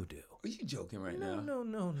 You do. Are you joking right now?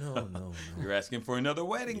 No. You're asking for another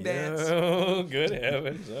wedding dance. Oh, good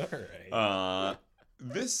heavens. All right.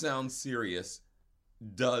 This sounds serious.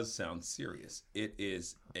 Does sound serious. It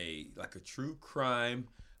is like a true crime.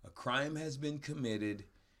 A crime has been committed,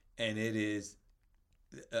 and it is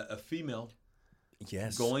a female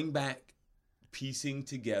Yes. going back, piecing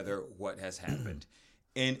together what has happened.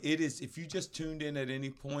 And it is, if you just tuned in at any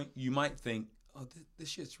point, you might think, oh, this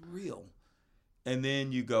shit's real. And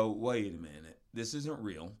then you go, wait a minute, this isn't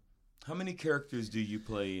real. How many characters do you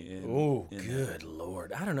play in? Oh, in good that?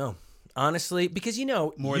 Lord. I don't know. Honestly, because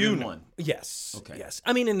More than one. Yes. Okay. Yes.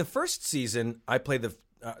 I mean, in the first season, I play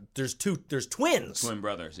there's twins. Twin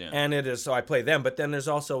brothers, yeah. And it is, so I play them, but then there's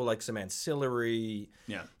also like some ancillary,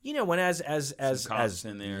 Yeah. When as cops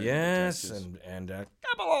in there, yes, detectives. and a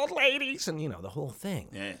couple old ladies, and the whole thing.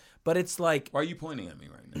 Yeah. But it's like, Why are you pointing at me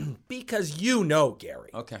right now? because Gary,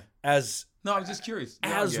 Okay. as No, I was just curious. No,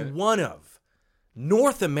 I as get it. one of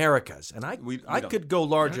North America's, and We I don't. could go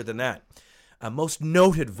larger than that, most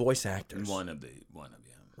noted voice actors, One of them.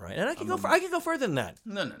 right? And I could go further than that.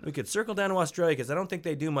 No. We could circle down to Australia because I don't think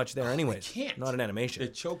they do much there, anyways. can't. Not in animation.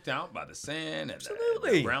 They're choked out by the sand and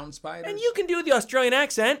Absolutely. the brown spiders. And you can do the Australian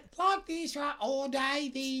accent, like this right all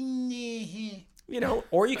day,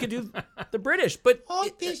 or you could do the British, but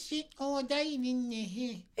this shit all day,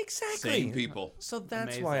 exactly. Same people. So that's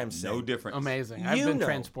Amazing. why I'm saying No difference. Amazing. I've been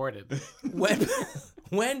transported.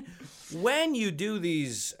 when you do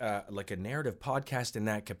these like a narrative podcast in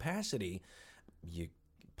that capacity, you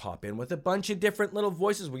pop in with a bunch of different little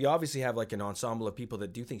voices. We obviously have like an ensemble of people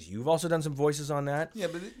that do things. You've also done some voices on that. Yeah,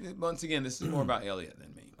 but once again, this is more about Elliot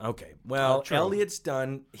than me. Okay. Well, true. Elliot's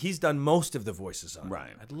he's done most of the voices on Right.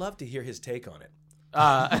 it. I'd love to hear his take on it.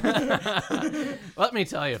 Let me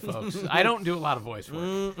tell you, folks, I don't do a lot of voice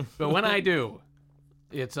work, but when I do,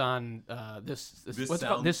 it's on this what's it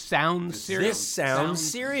called? This sounds serious. This sounds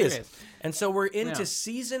serious. And so we're into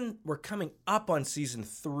Yeah. we're coming up on season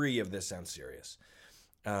 3 of This Sounds Serious.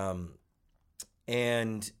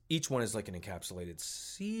 And each one is like an encapsulated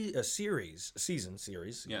season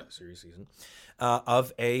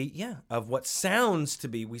of what sounds to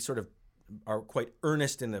be, we sort of are quite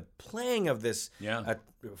earnest in the playing of this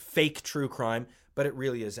fake true crime, but it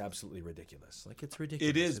really is absolutely ridiculous. Like, it's ridiculous.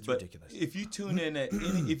 It is, it's but ridiculous. if you tune in at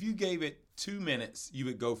if you gave it 2 minutes, you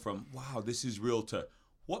would go from wow, this is real to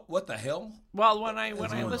what the hell? Well, when I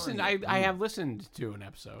going listened, on here? I have listened to an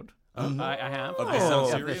episode. I have. Of This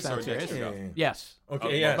Sounds Of Serious This Sounds or Serious. Dexter Guff? Yes.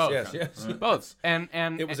 Okay, yes, both. yes. Both. And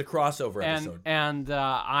It was a crossover episode.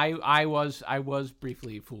 I was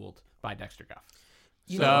briefly fooled by Dexter Guff.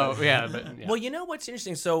 know- yeah. Well, you know what's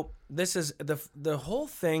interesting? So this is the whole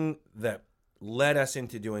thing that led us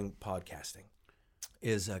into doing podcasting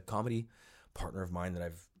is a comedy partner of mine that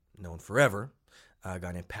I've known forever, a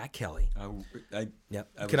guy named Pat Kelly. Yep.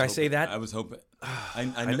 Can I say that? I was hoping.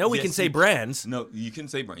 I know we can say brands. No, you can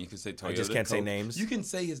say brand. You can say Toyota. I just can't say Coke. names. You can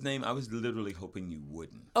say his name. I was literally hoping you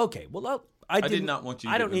wouldn't. Okay, well, did didn't- not want you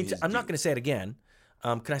to I don't give him need to. his I'm not due. going to say it again.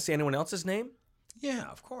 Can I say anyone else's name? Yeah,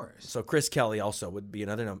 of course. So Chris Kelly also would be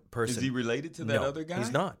another person. Is he related to that No, other guy?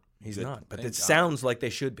 He's not. He's Good. not. But Thank it God. sounds like they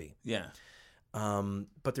should be. Yeah.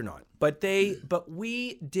 But they're not. But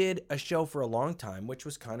we did a show for a long time, which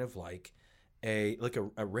was kind of like a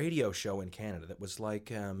radio show in Canada that was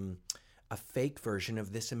like a fake version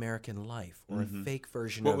of This American Life, or a fake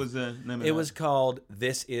version What of. was the name of It that? was called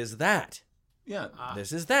This Is That. Yeah.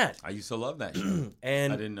 This Is That. I used to love that show.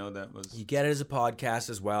 And I didn't know that was. you get it as a podcast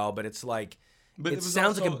as well, but it's like But it was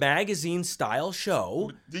sounds like also- a magazine style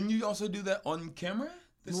show. Didn't you also do that on camera?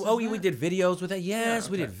 This Oh, is we that? did videos with that. Yes,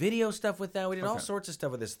 Yeah, we did okay. video stuff with that. We did all Okay. sorts of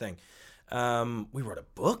stuff with this thing. We wrote a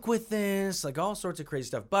book with this, like all sorts of crazy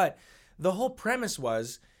stuff. But the whole premise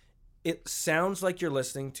was, it sounds like you're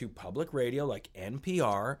listening to public radio, like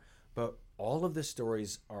NPR, but all of the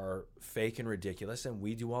stories are fake and ridiculous, and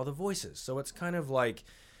we do all the voices. So it's kind of like,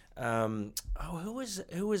 who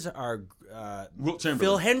is our Wilt Chamberlain.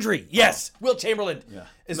 Phil Hendry? Yes, Wilt Chamberlain. Yeah.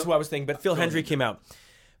 Is who I was thinking, but Phil Hendry came out.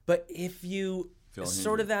 But if you Phil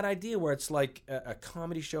sort Hendry. of that idea where it's like a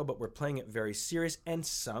comedy show, but we're playing it very serious, and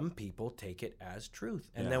some people take it as truth,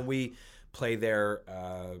 and then we play their,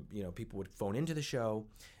 people would phone into the show,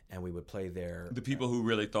 and we would play their The people who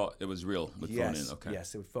really thought it was real would phone in. Okay.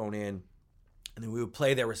 Yes, they would phone in, and then we would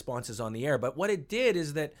play their responses on the air. But what it did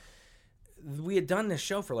is that we had done this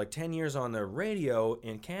show for like 10 years on the radio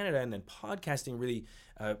in Canada, and then podcasting really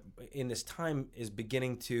in this time is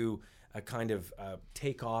beginning to kind of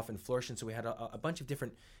take off and flourish. And so we had a bunch of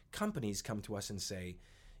different companies come to us and say,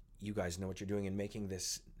 you guys know what you're doing in making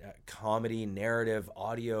this comedy, narrative,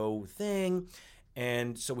 audio thing.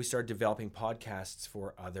 And so we started developing podcasts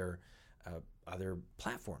for other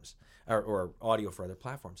platforms or audio for other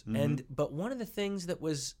platforms. But one of the things that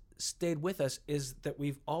stayed with us is that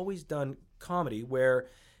we've always done comedy where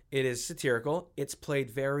it is satirical, it's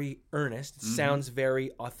played very earnest, it sounds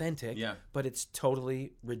very authentic, but it's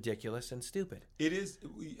totally ridiculous and stupid. It is.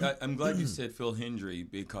 I'm glad you said Phil Hendry,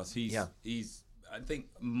 because he's I think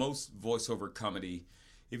most voiceover comedy,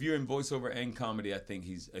 if you're in voiceover and comedy, I think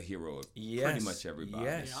he's a hero of pretty much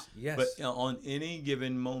everybody. Yes. But on any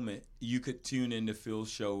given moment, you could tune into Phil's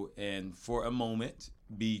show and for a moment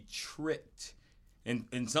be tricked.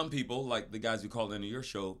 And some people, like the guys who called into your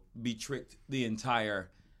show, be tricked the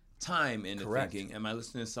entire time into thinking, am I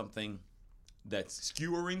listening to something that's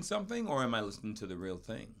skewering something, or am I listening to the real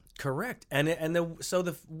thing? Correct. So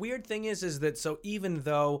the weird thing is that so even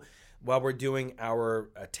though while we're doing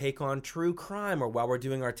our take on true crime, or while we're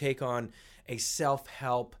doing our take on a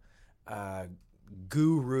self-help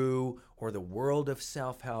guru or the world of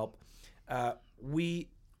self-help, we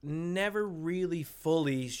never really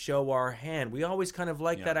fully show our hand. We always kind of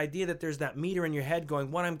like that idea that there's that meter in your head going,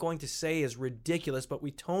 what I'm going to say is ridiculous, but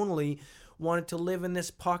we tonally want it to live in this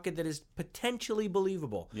pocket that is potentially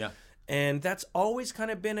believable. Yeah. And that's always kind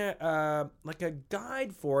of been a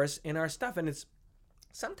guide for us in our stuff. And it's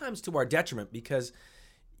sometimes to our detriment because,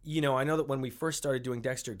 I know that when we first started doing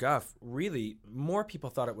Dexter Guff, really more people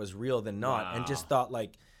thought it was real than not, and just thought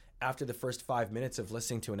like, after the first 5 minutes of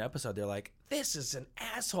listening to an episode, they're like, this is an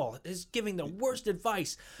asshole. He's giving the worst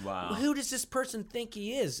advice. Wow. Who does this person think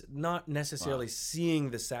he is? Not necessarily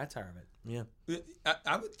seeing the satire of it. Yeah.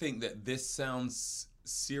 I would think that this sounds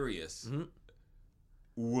serious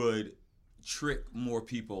would trick more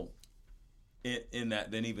people in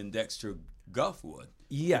that than even Dexter Guff would.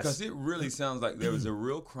 Yes. Because it really sounds like there was a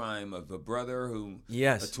real crime of a brother who,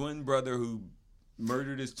 a twin brother who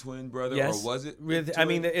murdered his twin brother, yes. or was it? I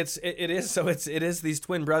mean, it is these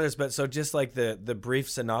twin brothers, but so just like the brief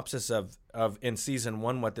synopsis of in season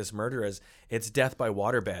 1, what this murder is, it's death by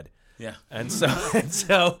waterbed. Yeah, and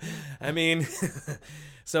so I mean,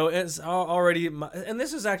 so it's already, and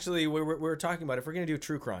this is actually we're talking about if we're going to do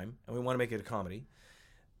true crime and we want to make it a comedy,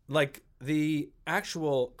 like the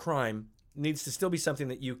actual crime needs to still be something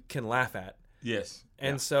that you can laugh at. Yes.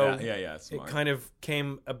 And so it kind of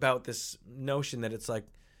came about this notion that it's like,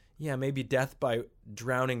 maybe death by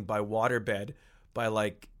drowning by waterbed by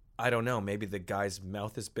like, I don't know, maybe the guy's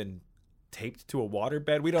mouth has been taped to a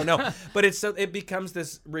waterbed. We don't know. But it becomes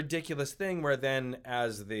this ridiculous thing where then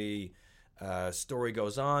as the story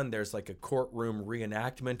goes on, there's like a courtroom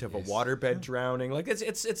reenactment of a waterbed drowning. Like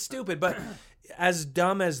it's stupid, but as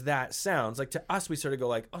dumb as that sounds, like to us, we sort of go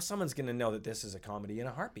like, oh, someone's going to know that this is a comedy in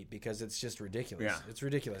a heartbeat because it's just ridiculous. Yeah. It's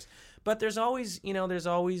ridiculous. But there's always,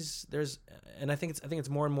 and I think it's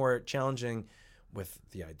more and more challenging with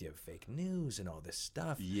the idea of fake news and all this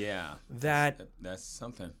stuff. Yeah. That's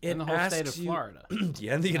something. In the whole state of Florida.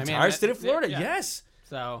 Yeah, in the entire state of Florida, yes.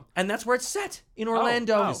 So, and that's where it's set, in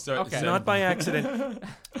Orlando. Okay. Not by accident.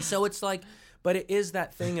 So it's like, but it is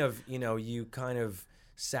that thing of, you kind of,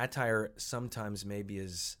 satire sometimes maybe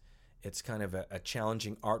it's kind of a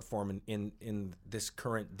challenging art form in this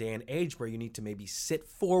current day and age where you need to maybe sit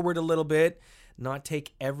forward a little bit, not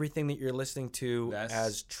take everything that you're listening to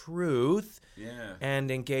as truth,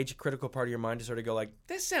 and engage a critical part of your mind to sort of go like,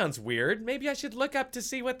 this sounds weird. Maybe I should look up to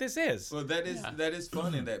see what this is. Well, that is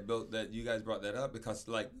funny that you guys brought that up, because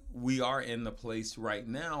like we are in the place right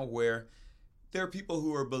now where there are people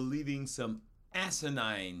who are believing some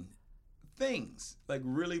asinine things, like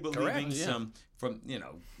really believing some from,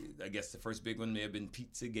 I guess the first big one may have been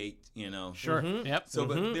Pizzagate, Sure. Mm-hmm. Yep. So,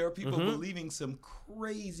 but there are people believing some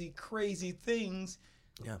crazy things.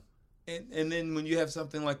 Yeah. And then when you have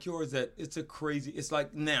something like yours that it's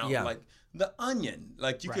like now, like The Onion.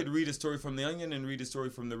 Like you could read a story from The Onion and read a story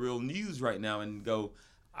from the Real News right now and go,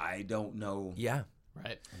 I don't know. Yeah.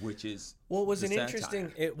 Right. Which is it was an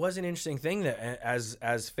interesting thing that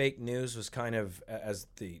as fake news was kind of, as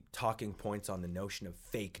the talking points on the notion of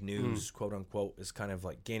fake news, quote unquote, is kind of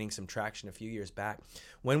like gaining some traction a few years back.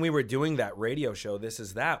 When we were doing that radio show, This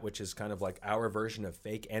Is That, which is kind of like our version of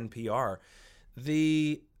fake NPR,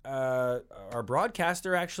 our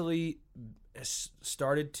broadcaster actually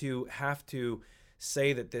started to have to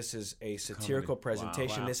say that this is a satirical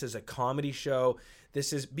presentation. Wow. This is a comedy show.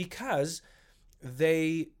 This is because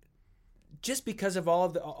because of all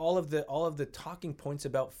of the talking points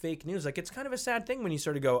about fake news. Like, it's kind of a sad thing when you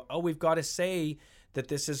sort of go, oh, we've got to say that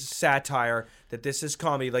this is satire, that this is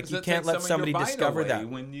comedy. Like, you can't let somebody discover that.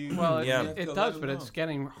 When you, It does, but it's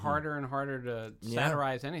getting harder and harder to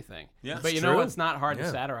satirize anything. Yeah, but you know what's not hard to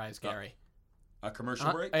satirize, Gary? A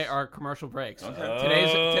commercial break? Our commercial breaks.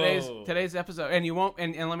 Okay. Today's episode, and you won't.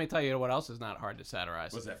 And let me tell you what else is not hard to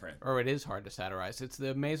satirize. What's that, friend? Or it is hard to satirize. It's the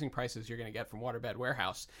amazing prices you're going to get from Waterbed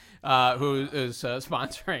Warehouse, who is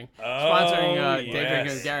sponsoring Day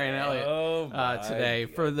Drinking with Gary and Elliot today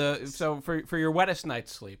for your wettest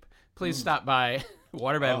night's sleep. Please stop by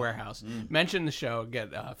Waterbed Warehouse. Mention the show,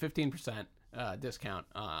 get 15% discount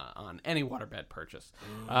on any waterbed purchase.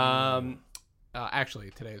 Actually,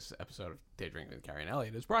 today's episode of Day Drinking with Gary and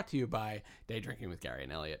Elliot is brought to you by Day Drinking with Gary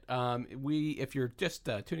and Elliot. If you're just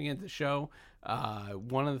tuning into the show,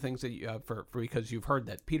 one of the things that because you've heard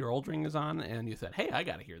that Peter Oldring is on, and you said, "Hey, I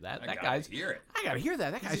got to hear that." I got to hear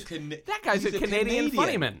that. That guy's a Canadian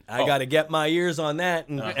funnyman. I got to get my ears on that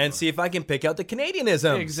and see if I can pick out the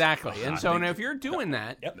Canadianism. Exactly. And so, if you're doing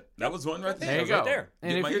that, that was one right there. There you go. Right there.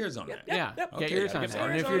 And get my ears on that. Get your ears on that.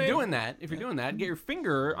 And if you're doing that, get your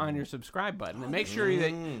finger on your subscribe button and make sure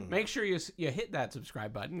you hit that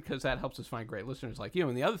subscribe button, because that helps us find great listeners like you.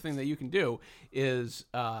 And the other thing that you can do is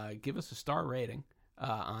give us a star rating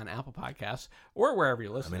on Apple Podcasts or wherever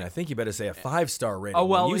you're listening. I mean, I think you better say a 5-star rating. Oh,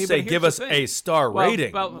 well, when you but say give us a star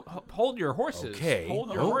rating. Well, hold your horses. Okay.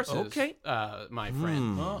 Hold your horses. Okay. My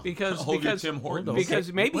friend. Because Tim Hortons.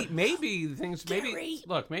 Because maybe things are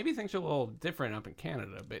a little different up in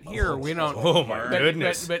Canada, but here we don't. Oh my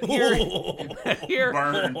goodness! But here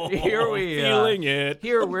we feeling it.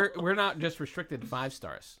 Here we're not just restricted to 5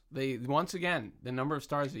 stars. Once again, the number of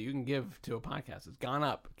stars that you can give to a podcast has gone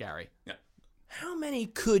up, Gary. Yeah. How many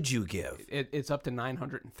could you give? It's up to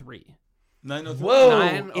 903. 903. Whoa!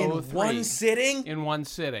 903. In one sitting? In one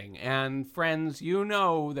sitting. And friends, you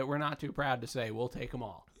know that we're not too proud to say we'll take them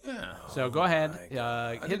all. Yeah. So go ahead,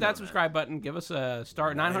 hit that subscribe button, give us a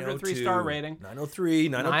star, 903 star rating. 903,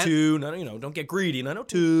 902, don't get greedy,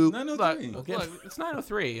 902. 903. Look, it's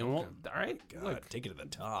 903, and all right? God, Look, take it to the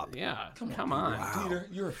top. yeah, come on. Wow. Peter,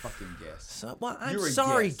 you're a fucking guest. So, well, I'm You're a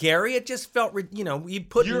sorry, guest. Gary. It just felt, you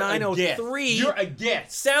put You're 903. You're a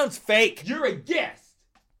guest. Sounds fake. You're a guest.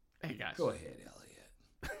 Hey, guys. Go ahead,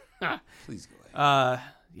 Elliot. Please go ahead.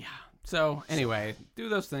 Yeah. So, anyway, do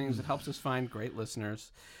those things. It helps us find great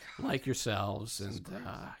listeners like yourselves. And,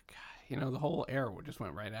 the whole air just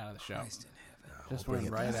went right out of the show. Just went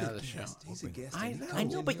right out of the show. He's a guest. I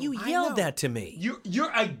know, but you yelled that to me.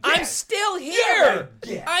 You're a guest. I'm still You're here. a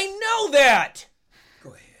guest. I know that.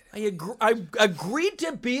 Go ahead. I agreed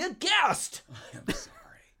to be a guest. I'm sorry.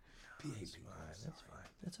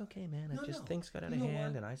 That's okay, man. Things got out of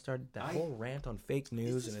hand, and I started that whole rant on fake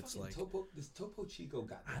news, and it's like this Topo Chico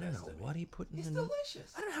got. I don't know what he put in. It's the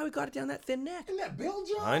delicious. I don't know how he got it down that thin neck. In that bell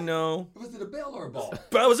jar. I know, Was it a bell or a ball?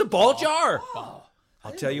 but it was a ball jar. Oh,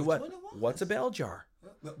 I'll tell you what. What's a bell jar?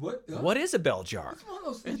 What? What is a bell jar? It's one of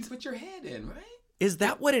those things you put your head in, right? Is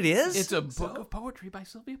that what it is? It's a book of poetry by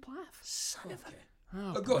Sylvia Plath. Son of a.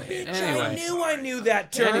 Go ahead. Anyway. I knew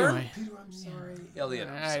that term. Anyway. Peter, I'm sorry. Elliot,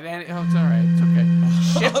 All I'm right, sorry. it's all right.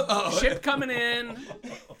 It's okay. Ship coming in.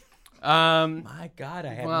 My God,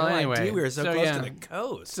 I had Well, no anyway, idea we were so so, close yeah. to the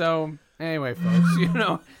coast. So anyway, folks,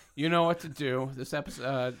 you know what to do this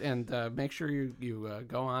episode, and make sure you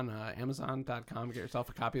go on Amazon.com, get yourself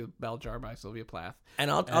a copy of Bell Jar by Sylvia Plath. And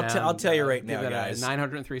I'll tell you right now, give it guys. a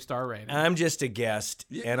 903 star rating. I'm just a guest,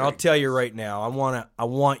 Yeah, and great. I'll tell you right now, I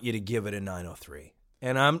want you to give it a 903.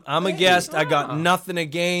 And I'm a guest. I got nothing to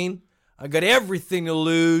gain. I got everything to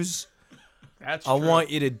lose. That's I true. want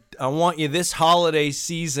you this holiday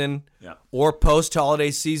season or post-holiday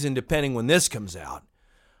season, depending when this comes out.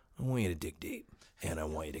 I want you to dig deep, and I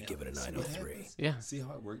want you to give it a 903. Yeah. See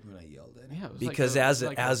how it worked when I yelled at him? Yeah, it was Because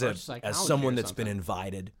like as a reverse as psychology someone or that's been something.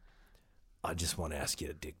 invited, I just want to ask you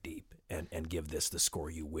to dig deep and give this the score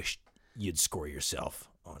you wish you'd score yourself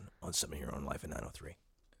on some of your own life in 903.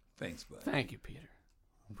 Thanks, bud. Thank you, Peter.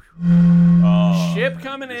 Ship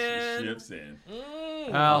coming in. Ship's in.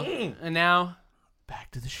 Well, and now back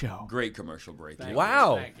to the show. Great commercial break.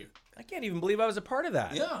 Wow. Thank you. I can't even believe I was a part of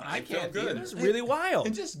that. Yeah, I feel good. It's really wild.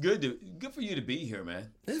 And just good for you to be here, man.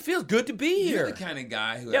 It feels good to be You're here. the kind of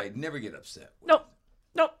guy who Yep. I'd never get upset with.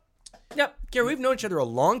 Nope. Gary, we've known each other a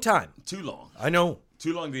long time. Too long. I know.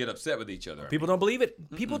 Too long to get upset with each other. People don't believe it.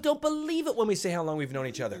 People don't believe it when we say how long we've known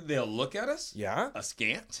each other. They'll look at us. Yeah?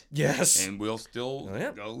 Askant. Yes. And we'll still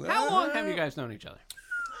Yeah. go. How long have you guys known each other?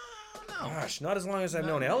 Gosh, not as long as I've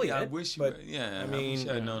known Elliot. I wish, but I mean, wish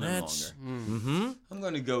I'd known him that's- longer. Mm-hmm. I'm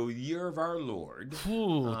going to go year of our Lord,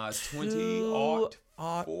 2004.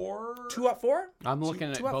 2004. I'm looking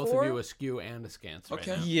at 2 both four? of you askew and askance right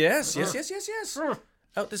Okay. now. Yes.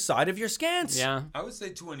 Out the side of your scans. Yeah. I would say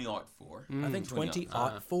 2004. I think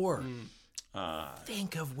 2004. 2004.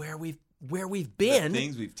 Think of where we've The been.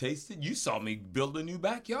 things we've tasted. You saw me build a new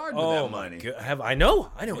backyard with Oh that my money. God. I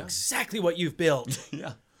know exactly what you've built.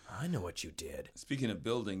 Yeah. I know what you did. Speaking of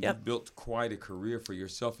building, Yep. you built quite a career for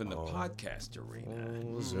yourself in the podcast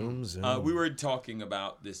arena. Zoom. We were talking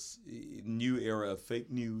about this new era of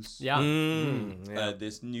fake news. Yeah.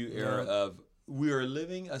 This new era of we are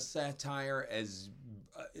living a satire as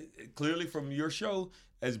clearly from your show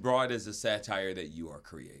as broad as a satire that you are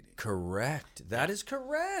creating. Correct. That is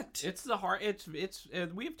correct. It's the hard.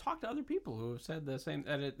 We have talked to other people who have said the same.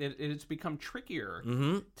 That it's become trickier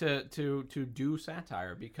to do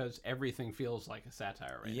satire because everything feels like a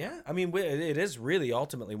satire right now. Yeah, I mean, it is really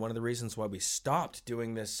ultimately one of the reasons why we stopped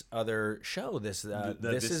doing this other show. This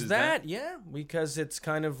is that. Yeah, because it's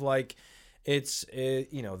kind of like it's the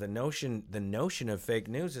notion of fake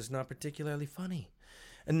news is not particularly funny.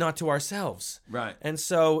 And not to ourselves. Right. And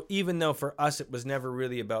so even though for us it was never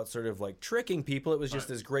really about sort of like tricking people, it was just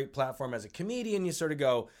this great platform as a comedian. You sort of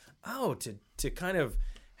go, to kind of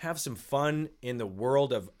have some fun in the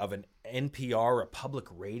world of an NPR, a public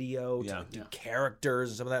radio, to do characters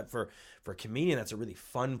and some of that for a comedian. That's a really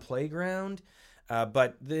fun playground.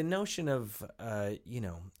 But the notion of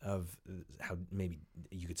how maybe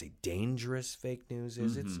you could say dangerous fake news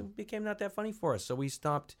is, it became not that funny for us. So we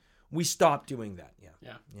stopped doing that.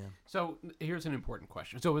 Yeah. So here's an important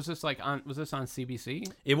question. So was this on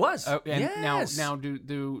CBC? It was. And yes. now do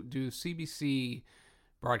CBC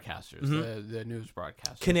broadcasters, the news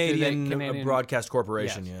broadcasters, Canadian Broadcast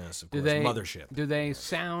Corporation, Yes. yes, of course, mothership.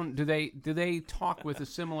 Do they talk with a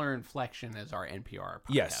similar inflection as our NPR podcasters?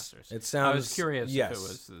 Yes, it sounds. I was curious if it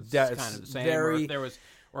was kind of the same,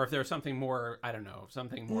 or if there was something more. I don't know,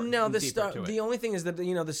 something more. No, deeper to it. the only thing is that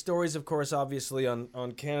the stories, of course, obviously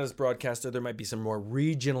on Canada's broadcaster, there might be some more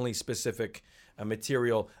regionally specific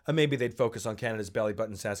material. Maybe they'd focus on Canada's belly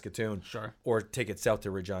button, Saskatoon, Sure, or take it south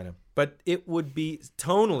to Regina. But it would be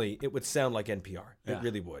tonally, it would sound like NPR. Yeah. It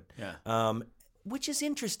really would. Yeah. Which is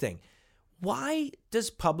interesting. Why does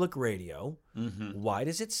public radio? Why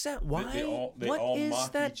does it sound? Why? They what all is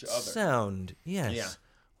mock that each other. sound? Yes. Yeah.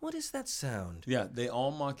 What is that sound? Yeah, they all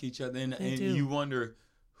mock each other, and do. you wonder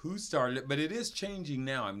who started it. But it is changing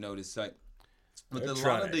now. I've noticed, like with They're a lot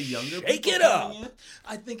trying of to the younger shake people it up. coming in,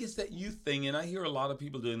 I think it's that youth thing, and I hear a lot of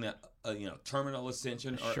people doing that. Terminal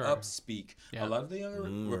ascension or Sure. upspeak. Yeah. A lot of the younger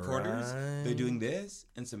reporters, they're doing this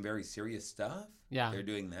and some very serious stuff. Yeah. They're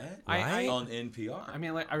doing that I- on NPR. I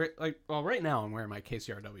mean, right now I'm wearing my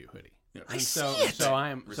KCRW hoodie. Yeah. And see so, it. so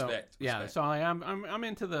I'm Respect, So, yeah, respect. so I'm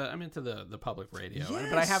into the public radio,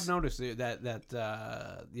 but I have Yes. noticed that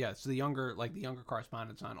it's the younger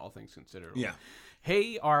correspondents on All Things Considered. Yeah.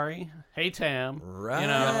 Hey Ari, hey Tam, Right.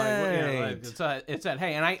 it's that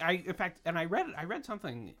hey, and I in fact, and I read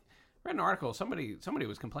something. Read an article. Somebody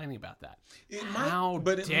was complaining about that. It might- How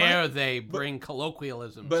but it dare might- they bring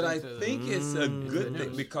colloquialisms? But I into think it's a good thing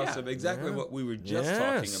news. because Yeah. of exactly what we were just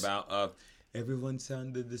Yes. talking about. Everyone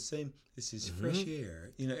sounded the same. This is fresh air.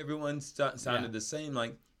 Everyone sounded the same.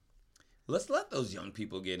 Like, let's let those young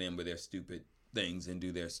people get in with their stupid things and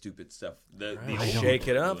do their stupid stuff. The old Shake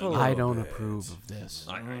people it up a doing little I don't bit. approve of this.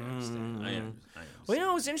 I understand. I understand. Well,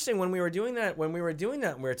 it was interesting when we were doing that. When we were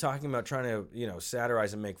talking about trying to,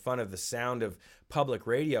 satirize and make fun of the sound of public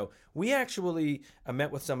radio. We actually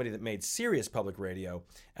met with somebody that made serious public radio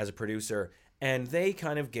as a producer, and they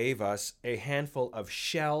kind of gave us a handful of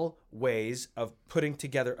shell ways of putting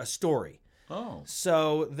together a story. Oh.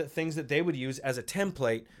 So the things that they would use as a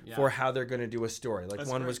template Yeah. for how they're going to do a story. Like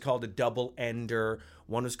one was called a double ender.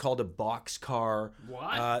 One was called a boxcar.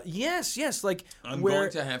 What? Yes. Like I'm where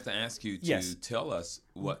going to have to ask you to Yes. tell us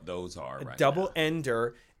what those are right double now.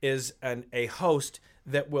 ender is a host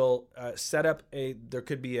that will set up there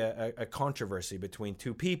could be a controversy between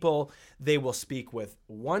two people. They will speak with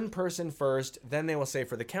one person first, then they will say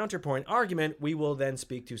for the counterpoint argument, we will then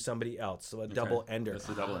speak to somebody else. So a double ender. That's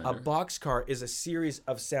a double A ender. boxcar is a series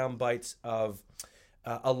of sound bites of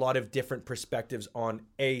a lot of different perspectives on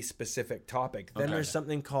a specific topic. Then there's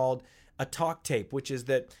something called a talk tape, which is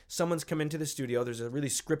that someone's come into the studio. There's a really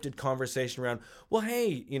scripted conversation around, well,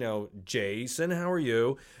 hey, Jason, how are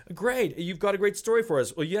you? Great. You've got a great story for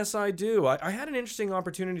us. Well, yes, I do. I had an interesting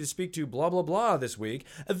opportunity to speak to blah, blah, blah this week.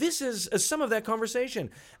 This is some of that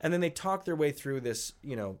conversation. And then they talk their way through this,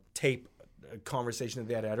 tape conversation that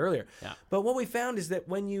they had earlier. Yeah. But what we found is that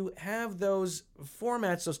when you have those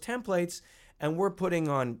formats, those templates, and we're putting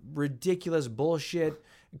on ridiculous bullshit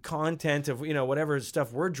content of, whatever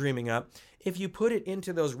stuff we're dreaming up, if you put it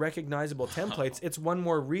into those recognizable templates, it's one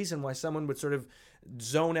more reason why someone would sort of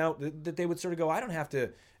zone out, that they would sort of go, I don't have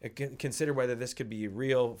to consider whether this could be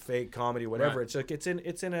real, fake, comedy, whatever. Right. It's like it's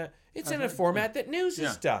in a format that news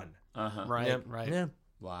is done. Right. Yep. Right. Yeah.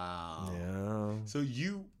 Wow. Yeah. So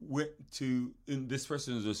you went to, and this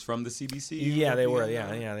person was from the CBC? Yeah, they were.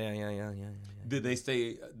 Yeah. Did they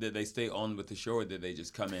stay on with the show, or did they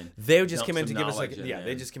just come in? They would just dump come in some to give us knowledge and they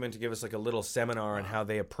then- just come in to give us like a little seminar on how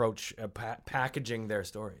they approach packaging their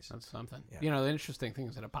stories. That's something. Yeah. The interesting thing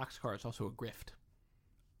is that a boxcar is also a grift.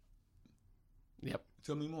 Yep.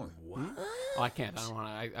 Tell me more. What? Oh, I can't. I don't want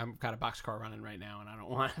to. I've got a boxcar running right now, and I don't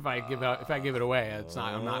want. If I give it away, it's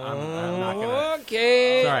not. I'm not gonna.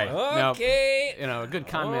 Okay. Sorry. No. Okay. A good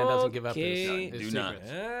con man doesn't give up Okay. his Do not.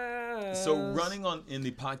 secrets. So running on in the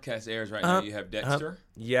podcast airs right now, you have Dexter.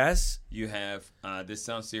 Yes. You have This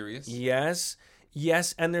Sounds Serious.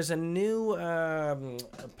 Yes, and there's a new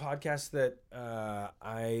podcast that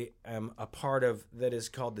I am a part of that is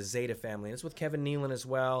called The Zeta Family. And it's with Kevin Nealon as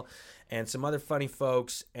well, and some other funny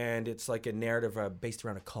folks, and it's like a narrative based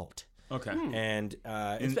around a cult. Okay. And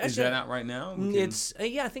Is that out right now? It's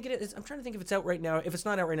I think it is. I'm trying to think if it's out right now. If it's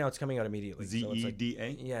not out right now, it's coming out immediately. So it's like-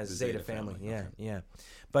 ZEDA? yeah, The Zeta Family. Okay. Yeah.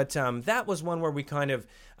 But that was one where we kind of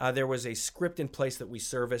there was a script in place that we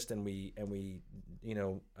serviced and we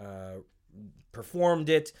performed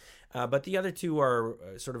it. But the other two are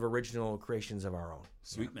sort of original creations of our own.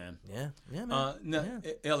 Sweet, man. Yeah, man. Now,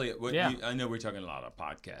 Elliot, Yeah. I know we're talking a lot of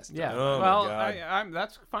podcasts. Yeah. Oh, my well, God. I'm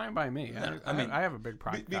that's fine by me. I mean, I have a big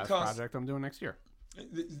podcast because- project I'm doing next year.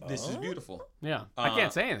 This is beautiful. Yeah. I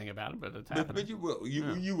can't say anything about it, but it's happening. But you will.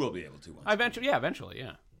 You will be able to. once. Eventually,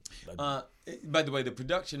 yeah. By the way, the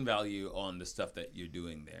production value on the stuff that you're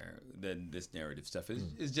doing there, then this narrative stuff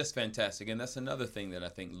is just fantastic, and that's another thing that I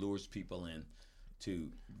think lures people in to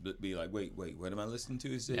be like, wait, what am I listening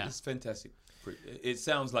to? It's fantastic. It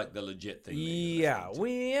sounds like the legit thing. Yeah.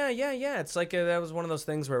 It's like that was one of those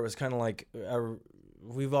things where it was kind of like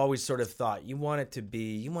we've always sort of thought you want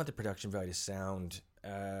the production value to sound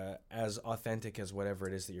as authentic as whatever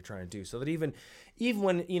it is that you're trying to do, so that even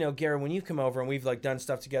when Gary, when you come over and we've like done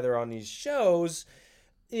stuff together on these shows,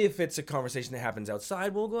 if it's a conversation that happens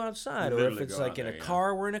outside, we'll go outside, or if it's like in a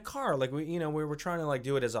car, we're in a car. Like we're trying to like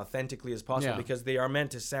do it as authentically as possible, because they are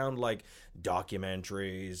meant to sound like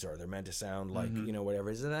documentaries, or they're meant to sound like whatever.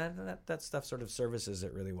 Is that stuff sort of services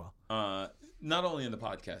it really well. Not only in the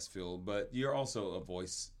podcast field, but you're also a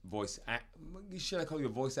voice act. Should I call you a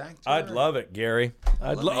voice actor? I'd love it, Gary.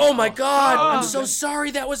 love it. Oh my God! I'm so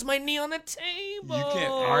sorry. That was my knee on the table. You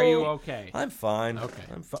can't. Are you okay? I'm fine. Okay.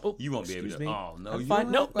 I'm fine. Oh, You won't be able excuse to. me. Oh no, I'm you fine.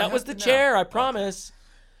 won't. Nope, I that was have the to chair. now. I promise.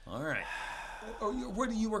 All right. What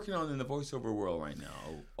are you working on in the voiceover world right now?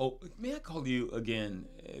 Oh, may I call you again,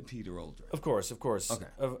 Peter Oldring? Of course. Okay.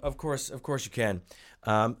 Of course you can.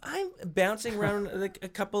 I'm bouncing around like a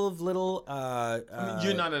couple of little.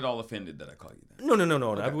 You're not at all offended that I call you that.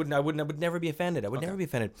 No. I would never be offended. I would never be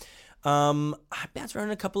offended. I bounce around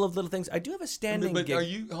a couple of little things. I do have a standing But gig. are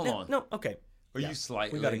you? Hold on. No. Okay. Are you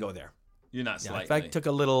slightly? We got to go there. You're not Yeah, slightly. I took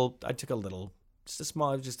a little. Just a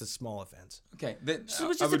small offense. Okay. Then, It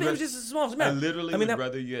was just a small I amount. literally I mean, would that-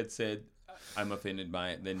 rather you had said, "I'm offended by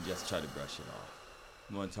it," than just try to brush it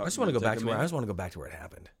off. I just want to go back to where I just want to go back to where it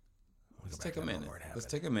happened. Let's take a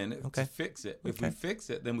minute. Okay. To fix it. If we fix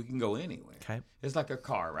it, then we can go anywhere. Okay. It's like a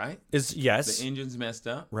car, right? Yes. The engine's messed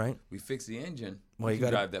up. Right. We fix the engine. Well, we you can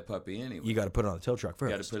gotta- drive that puppy anyway. You got to put it on the tow truck You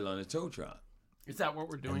first. got to put it on the tow truck. Is that what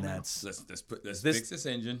we're doing And now? that's Let's This- fix this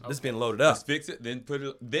engine. this being loaded up. Let's fix it. Then put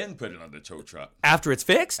it on the tow truck. After it's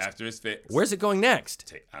fixed. After it's fixed. Where's it going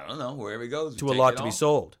next? I don't know. Wherever it goes. To a lot to be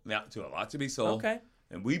sold. Yeah, to a lot to be sold. Okay.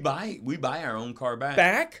 And we buy our own car back.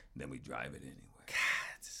 Back. Then we drive it anyway.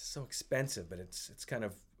 It's so expensive, but it's kind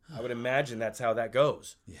of. I would imagine that's how that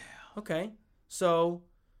goes. Yeah. Okay. So,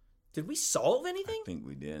 did we solve anything? I think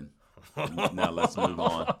we did. Now let's move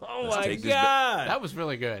on. Oh Let's my take this God. That was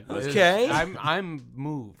really good. Okay. I'm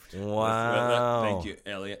moved. Wow. Thank you,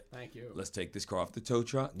 Elliot. Thank you. Let's take this car off the tow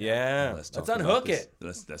truck. Yeah. Let's Let's talk about unhook this.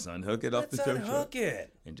 it. Let's unhook it off Let's the tow truck unhook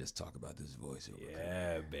it. and just talk about this voiceover.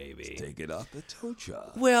 Yeah, baby. Take it off the tow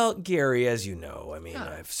truck. Well, Gary, as you know, I mean,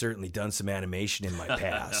 I've certainly done some animation in my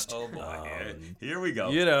past. Oh boy, here we go.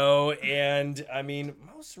 You know, and I mean,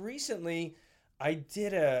 most recently, I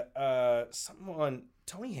did something on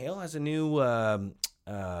Tony Hale has a new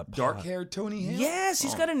Dark-haired Tony Hale. Yes,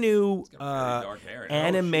 he's got a new got pretty dark hair.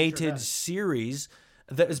 animated series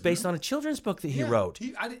that is based on a children's book that he wrote.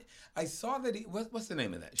 I saw that. What's the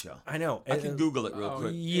name of that show? I know. I can Google it real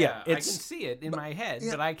quick. Yeah, I can see it in my head,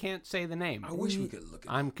 but I can't say the name. I wish we could look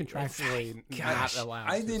at it. I'm contractually not allowed.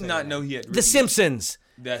 I to did say not that. know he had The written- Simpsons.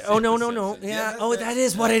 That's Oh it, no, The no, no. Simpsons. Yeah. that's Oh, it. that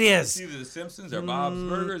is what it is. It's either The Simpsons or Bob's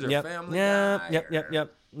Burgers or Yep. Family Yep. Guy.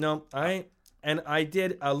 Yep. No, I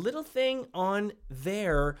did a little thing on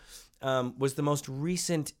there. Was the most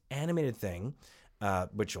recent animated thing,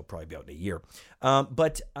 which will probably be out in a year.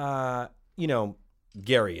 But you know,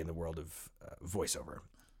 Gary in the world of voiceover,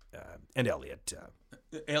 and Elliot.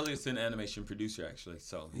 Elliot's an animation producer, actually.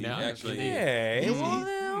 So he Yeah, actually Okay. he's Well,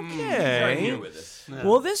 right here okay. with us.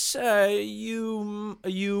 Well, this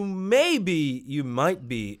you might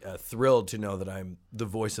be thrilled to know that I'm the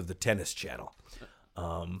voice of the Tennis Channel.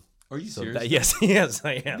 Are you So serious? yes,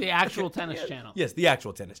 I am. The actual tennis channel. Yes, the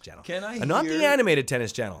actual Tennis Channel. Can I And not the hear- animated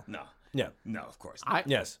Tennis Channel. No, Yeah. no, of course. I, Not.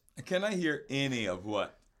 Yes. Can I hear any of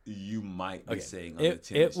what you might be saying on the It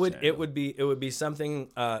tennis would channel? it would be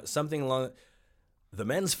something along the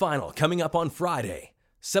men's final coming up on Friday,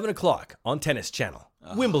 7:00 on Tennis Channel,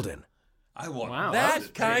 Wimbledon. I want Wow, That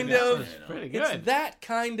that's kind pretty- of- that's pretty It's good. that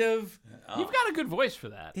kind of You've got a good voice for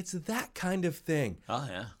that. it's that kind of thing. Oh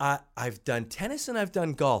yeah. I've done tennis and I've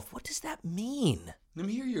done golf. What does that mean? Let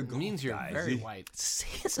me hear your It golf, means you're guys. very white.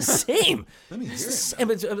 It's the same. Let me hear It's the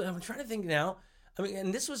it. same. But I'm trying to think now. I mean,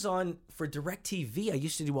 and this was on for DirecTV. I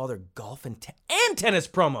used to do all their golf and tennis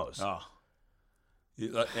promos. Oh.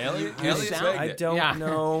 Elliot sound- I Svegdal. don't Yeah.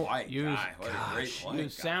 know. White You- guy. What a great white You guy.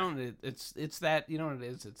 sound it's that, you know what it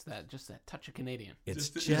is? It's that just that touch of Canadian. It's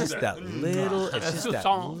Just- just just that that- little, it's That's just so that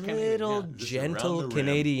soft Canadian, little yeah. Just gentle around the rim.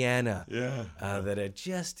 Canadiana. Yeah. That it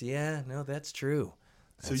just, no, that's true.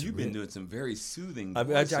 So you've been doing some very soothing. I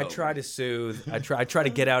voiceover. try to soothe. I try to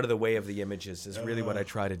get out of the way of the images. Is really what I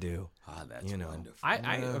try to do. Ah, that's you know. wonderful.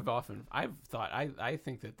 I've thought I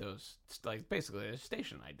think that those, like, basically a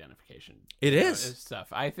station identification. It you know, is. stuff.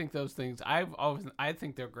 I think those things I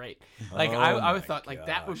think they're great. Like Oh I my always thought like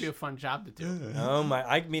that would be a fun job to do. Oh my!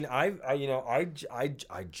 I mean, I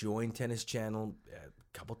join Tennis Channel a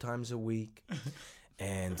couple times a week,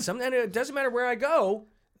 and sometimes it doesn't matter where I go.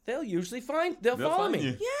 They'll usually they'll follow find me.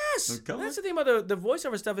 you. Yes, They'll come that's the thing about the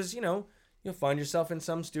voiceover stuff is you'll find yourself in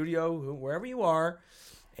some studio wherever you are,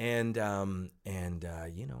 and I'll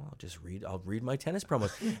read my tennis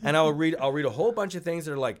promos, and I'll read a whole bunch of things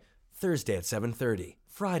that are like Thursday at 7:30,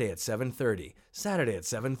 Friday at 7:30, Saturday at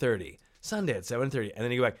 7:30, Sunday at 7:30, and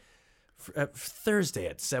then you go back Thursday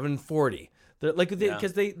at 7:40.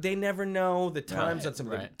 Because they never know the times on some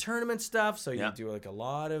of the right. tournament stuff, so Yeah. you do like a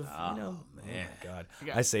lot of man. oh my god,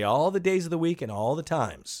 I say all the days of the week and all the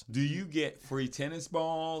times. Do you get free tennis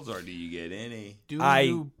balls or do you get any? Do I-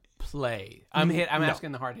 you play? I'm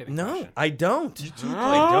asking the hard hitting No, question. I don't. You two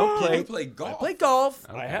I don't play. You play golf. I play golf.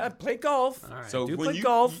 Okay. I have played golf. All right. So do when play you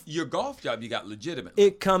golf. your golf job, you got legitimate.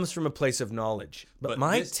 It comes from a place of knowledge, but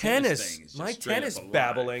my this tennis thing is just my straight tennis up a lie.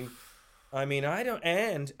 babbling. I mean, I don't,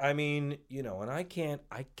 and I mean, and I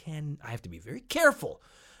have to be very careful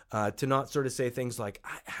to not sort of say things like,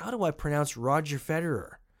 "How do I pronounce Roger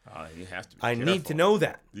Federer?" You have to be I careful. need to know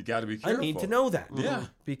that. You got to be I careful. need to know that. Yeah.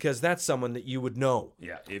 because that's someone that you would know.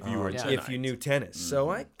 Yeah, if you were Yeah. tonight. If you knew tennis. So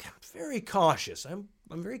I'm very cautious. I'm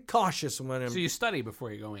very cautious when So you study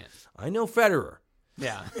before you go in. I know Federer.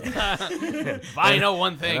 Yeah. If I know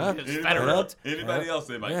one thing, it's Federer. Anybody else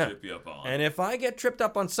they might Yeah. trip you up on. And if I get tripped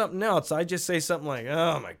up on something else, I just say something like,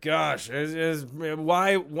 "Oh my gosh,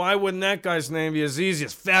 why wouldn't that guy's name be as easy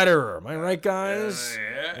as Federer?" Am I right, guys?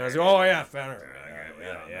 Yeah. And I say, "Oh yeah, Federer."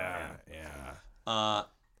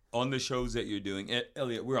 On the shows that you're doing,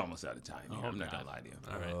 Elliot, we're almost out of time here. I'm not going to lie to you.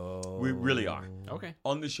 All right. We really are. Okay.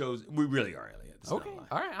 On the shows, we really are, Elliot. It's not Okay. a lie.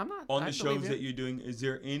 All right. I'm not. On I the believe shows you. that you're doing, is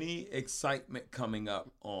there any excitement coming up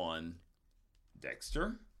on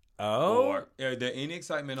Dexter? Oh. Or are there any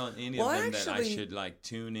excitement on any Well, of them that I actually- should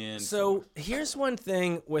tune in? So for? here's one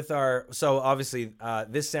thing with our. So obviously,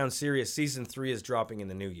 this sounds serious. Season 3 is dropping in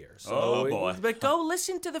the new year. So, Oh, boy. But go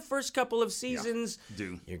listen to the first couple of seasons.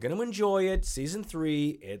 do. You're gonna enjoy it. Season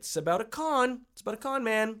 3. It's about a con. It's about a con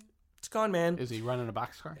man. It's a con man. Is he running a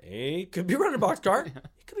boxcar? He could be running a boxcar.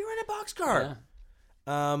 He could be running a boxcar.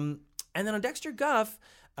 And then on Dexter Guff,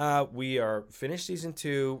 we are finished season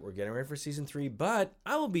 2. We're getting ready for season 3. But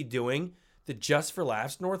I will be doing the Just for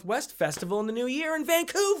Laughs Northwest Festival in the new year in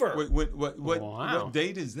Vancouver. What Wow.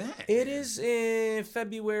 date is that? It is in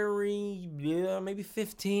February, maybe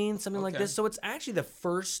 15, something like Okay. this. So it's actually the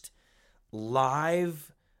first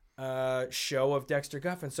live show of Dexter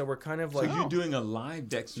Guff, and so we're kind of So like, you're doing a live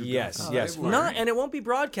Dexter? yes, Guff yes, live not, work. and it won't be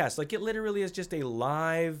broadcast. Like it literally is just a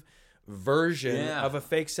live version Yeah. of a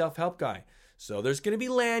fake self-help guy. So there's going to be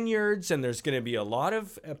lanyards, and there's going to be a lot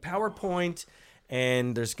of PowerPoint,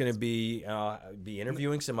 and there's going to be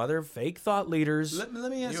interviewing some other fake thought leaders. Let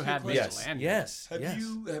me ask you a had me question. at Yes.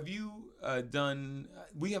 Have you done?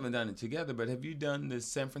 We haven't done it together, but have you done the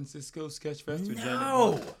San Francisco Sketch Fest with Janet?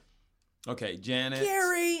 No. Okay, Janet.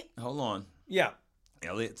 Gary. Hold on. Yeah.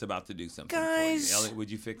 Elliot's about to do something Guys, for you. Elliot,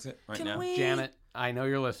 would you fix it right Can now? we? Janet, I know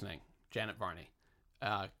you're listening. Janet Varney.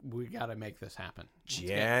 We got to make this happen.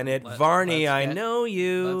 Janet Varney, I know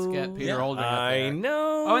you. Let's get Peter Oldring up I there.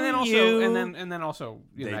 know. Oh, and then also, you. and then also,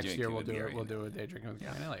 Day next year drinking we'll with do Gary it. We'll and do a day drinking with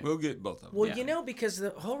Gary and Elliot. We'll get both of them. Well, Yeah. because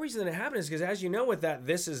the whole reason that it happened is because, as you know, with that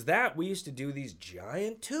This Is That, we used to do these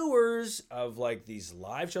giant tours of like these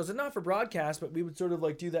live shows, and not for broadcast, but we would sort of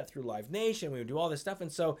like do that through Live Nation. We would do all this stuff,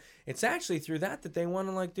 and so it's actually through that they want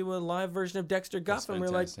to like do a live version of Dexter Guff, That's and we're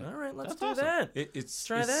like, fantastic. all right, let's That's do awesome. that. It's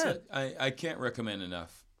try that. I can't recommend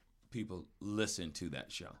enough people listen to that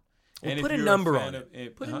show. Well, And put if a you're number fan on of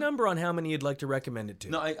it. Put huh? a number on how many you'd like to recommend it to.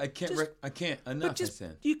 No, I can't. Just- I can't enough. but just I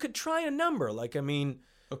said. you could try a number. Like, I mean,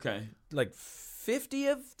 Okay. like 50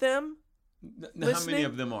 of them. How many Listening?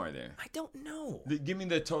 of them are there? I don't know. Give me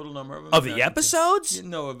the total number of them. Of the episodes? You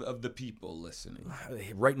know, of the people listening.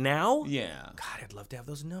 Right now? Yeah. God, I'd love to have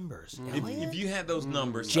those numbers. If you had those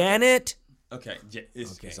numbers. Janet. Okay.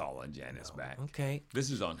 It's all on Janet's back. Okay.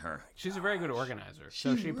 This is on her. She's a very good organizer,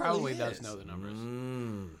 so she really probably does is. know the numbers.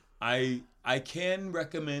 I can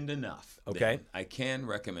recommend enough. Okay. then. I can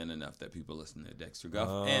recommend enough that people listen to Dexter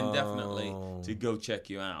Guff, and definitely to go check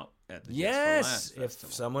you out at the Just for Yes, Laughs if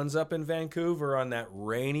Festival. someone's up in Vancouver on that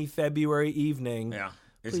rainy February evening, Yeah.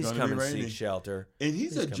 It's please gonna come be and rainy. seek shelter. And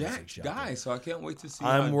he's Please a come and jacked seek shelter. guy, so I can't wait to see.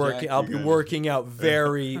 I'm how working. jacked I'll you're be gonna working out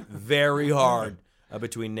very, very hard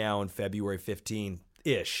between now and February 15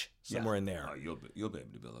 ish, somewhere in there. Oh, you'll be able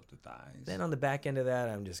to build up the thighs. Then on the back end of that,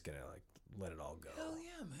 I'm just gonna like let it all go. Hell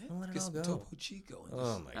yeah, man! Let it Get all some go. Topo Chico. And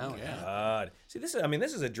Oh just, my Oh, yeah. god! See, this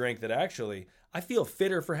is a drink that actually I feel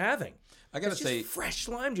fitter for having. I gotta It's just say, fresh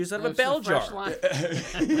lime juice out of a It's bell the fresh jar.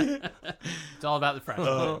 lime. It's all about the fresh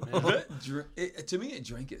lime. to me, it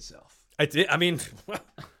drank itself. I did. I mean,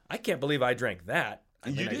 I can't believe I drank that. I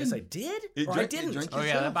You mean, I guess I didn't. did, It or I drank- it didn't. drank Oh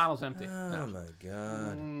yeah, that bottle's empty. Oh my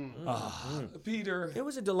god! Peter. It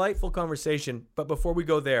was a delightful conversation, but before we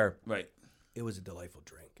go there, Right. it was a delightful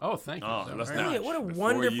drink. Oh, thank you. Oh, so let's very not- much. Elliot, what a Before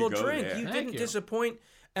wonderful you go drink! there. You Thank didn't you. disappoint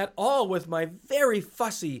at all with my very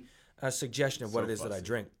fussy suggestion of what So it is that I fussy.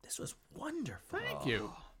 drink. This was wonderful. Thank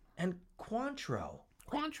you. And Cointreau.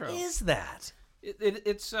 Cointreau. Is that?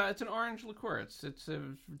 It's an orange liqueur. It's a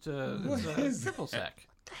is triple sec.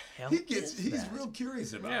 He's real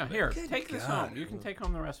curious about Yeah, it. here, Good take this God. home. You can take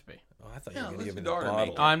home the recipe. Oh, I thought Yeah, you were going to let give me your the daughter bottle.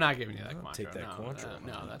 make Oh, I'm not giving you that Cointreau. take that no, Cointreau.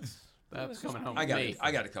 no, that's coming home. I got with me.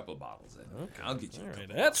 I got a couple of bottles in. I'll get you a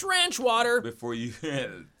couple That's ranch water. before you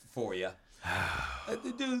for you.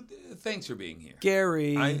 Dude, thanks for being here.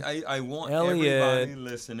 Gary. I want Elliot. everybody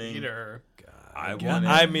listening. Peter. I Yeah, want.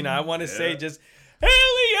 I mean, I want to say just,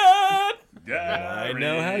 Elliot! I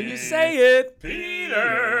know how you say it.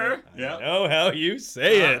 Peter. I Yeah. know how you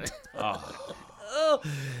say it. Oh,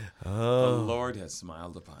 the Lord has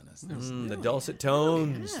smiled upon us. The dulcet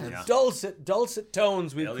tones. Yeah. The dulcet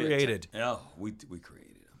tones we've Elliot, created. Oh, we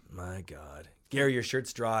created them. My God. Gary, your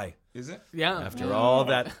shirt's dry. Is it? Yeah. After all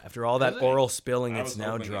that oral spilling, I it's was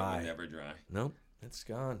now hoping it would dry. never dry. Nope, it's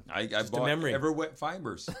gone. I Just a bought memory. Everwet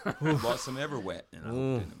fibers. Bought some Everwet, and I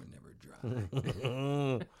hope it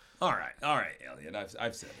never dry. All right, Elliot.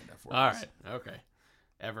 I've said enough for All us. right. Okay.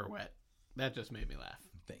 Ever wet. That just made me laugh.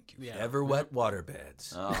 Thank you. Yeah. Ever wet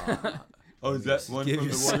waterbeds. Oh, is that one Give, from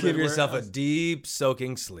the your- one give they yourself a wear? deep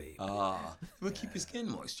soaking sleep. Will keep your skin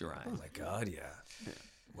moisturized. Oh my God, yeah.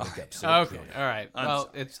 Wake up so Okay. clean. All right. I'm Well,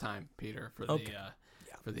 sorry. it's time, Peter, for the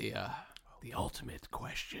ultimate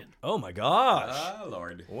question. Oh my gosh. Ah,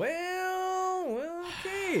 Lord. Well,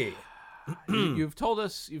 okay. You've told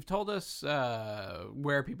us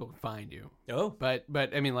where people can find you, Oh, but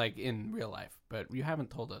I mean, like in real life. But you haven't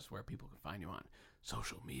told us where people can find you on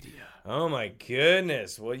social media. oh my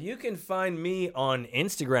goodness. Well, you can find me on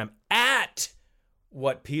Instagram at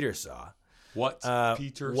What Peter Saw. What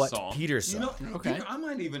Peter what saw. Peter saw. You know, Okay. Peter, I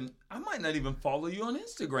might not even follow you on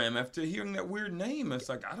Instagram after hearing that weird name. It's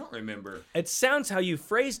like I don't remember. It sounds how you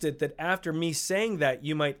phrased it that after me saying that,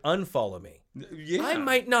 you might unfollow me. Yeah, I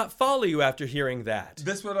might not follow you after hearing that.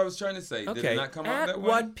 That's what I was trying to say. Did Okay, it not come out at that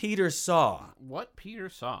What way? Peter Saw. What Peter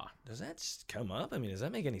saw. Does that come up? I mean, does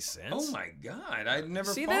that make any sense? Oh my God! I'd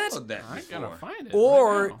never See that? followed that I before. gotta find it.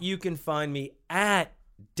 Or right now. you can find me at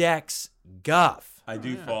Dex Guff. I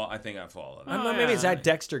do follow. I think I followed. Maybe it's at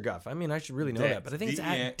Dexter Guff. I mean, I should really know Dex, that, but I think it's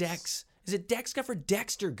D-E-X. at Dex Is it Dex Guff or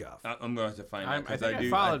Dexter Guff? I'm going to have to find out I because think I do.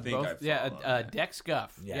 followed I think both. I followed that. Dex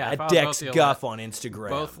Guff. Yeah, I at followed Dex both the Guff on Instagram.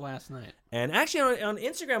 both last night. And actually on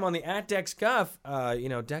Instagram on the @Dex Guff,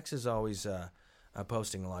 Dex is always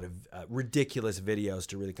posting a lot of ridiculous videos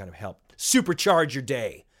to really kind of help supercharge your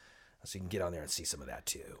day. So you can get on there and see some of that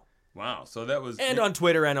too. Wow. So that was. And on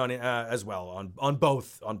Twitter and on as well on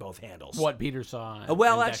both handles. What Peter saw.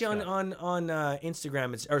 Well, and actually, Dex Guff. on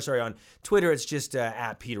Instagram, on Twitter, it's just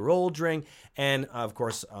at Peter Oldring, and of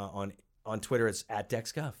course on Twitter, it's at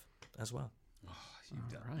Dex Guff as well.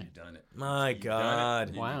 You've done it. My God!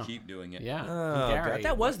 And Wow. You keep doing it. Yeah. Oh, Gary. God.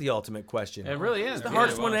 That was the ultimate question. It really is. It's the Yeah,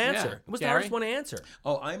 hardest it one to was. answer. Yeah. It was the Gary? hardest one to answer.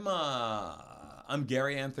 Oh, I'm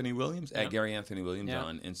Gary Anthony Williams at Gary Anthony Williams Yep.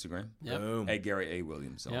 on Instagram. Yep. Boom. At Gary A.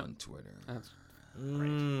 Williams Yep. on Twitter. That's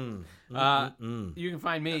Mm. You can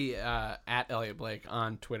find me at Elliot Blake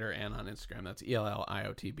on Twitter and on Instagram. That's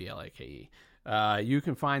ELLIOTBLAKE. You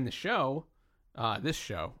can find the show, this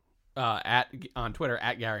show, on Twitter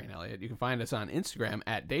at Gary and Elliot. You can find us on Instagram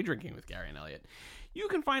at Daydrinking with Gary and Elliot. You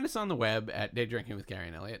can find us on the web at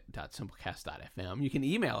daydrinkingwithgaryandelliot.simplecast.fm. You can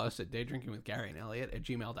email us at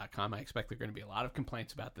daydrinkingwithgaryandelliot@gmail.com. I expect there are going to be a lot of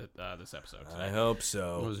complaints about this episode today. I hope It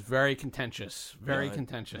so. was very contentious. Very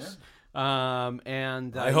contentious.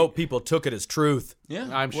 And I hope people took it as truth. Yeah.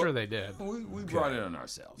 I'm sure they did. We brought it on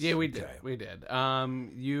ourselves. Yeah, we did. Okay. We did.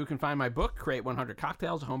 You can find my book, Create 100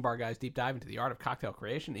 Cocktails, a Home Bar Guy's Deep Dive into the Art of Cocktail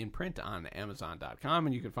Creation, in print on Amazon.com.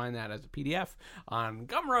 And you can find that as a PDF on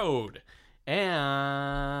Gumroad. And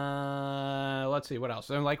let's see, what else?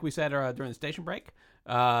 And like we said during the station break,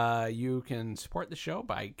 you can support the show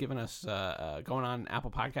by giving us, going on Apple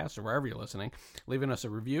Podcasts or wherever you're listening, leaving us a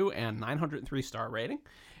review and 903-star rating.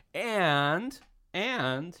 And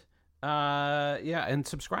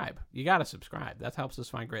subscribe. You got to subscribe. That helps us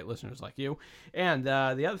find great listeners like you. And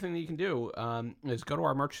the other thing that you can do is go to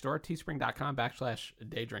our merch store,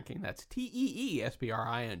 teespring.com/daydrinking. That's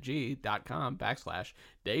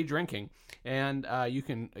teespring.com/daydrinking. And you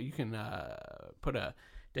can put a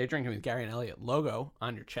Day Drinking with Gary and Elliot logo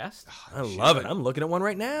on your chest. I love it. I'm looking at one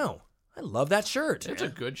right now. I love that shirt. It's a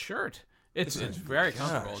good shirt. It's very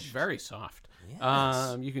comfortable. It's very soft.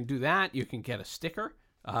 Yes. You can do that. You can get a sticker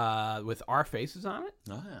with our faces on it.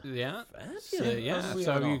 Oh, Yeah. Fabulous. We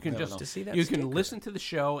So have it you all. can We have it just all. To see that you can sticker. listen to the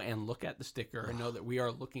show and look at the sticker and know that we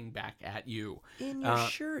are looking back at you. In your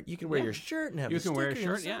shirt. You can wear your shirt and have You the can wear a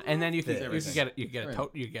sticker shirt, yeah, and then you can This. get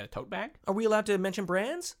a tote bag. Are we allowed to mention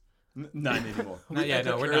brands? Not anymore. No, yeah,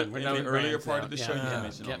 no, we're done. We're In done the with earlier brands part now. of the Yeah. show, you Yeah.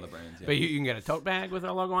 mentioned Yeah. all the brands. Yeah. But you can get a tote bag with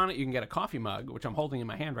our logo on it. You can get a coffee mug, which I'm holding in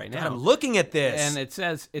my hand right now. I'm looking at this. And it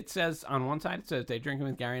says on one side it says Day Drinking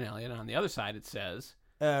with Gary and Elliot, and on the other side it says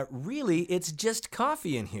really, it's just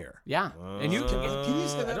coffee in here. yeah. And you can get Can you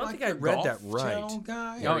say that I don't like think I your read golf that right. channel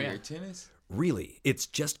guy Oh, or yeah. your tennis? Really, it's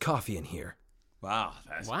just coffee in here. Wow,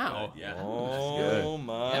 that's Wow. good. Yeah, Oh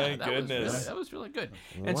my Yeah, that was really good.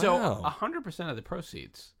 And Wow. so 100% of the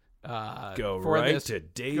proceeds Go for right this to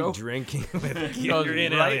day go- drinking with goes Gary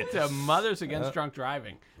and right Elliot. to Mothers Against Drunk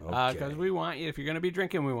Driving, because Okay. we want you, if you're going to be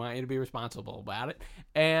drinking, we want you to be responsible about it.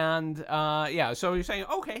 And so you're saying,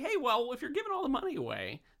 okay, hey, well, if you're giving all the money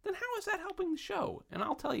away, then how is that helping the show? And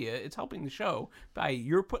I'll tell you, it's helping the show by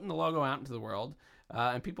you're putting the logo out into the world,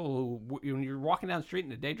 and people who, when you're walking down the street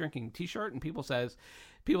in a day drinking T-shirt, and people say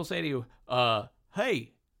to you,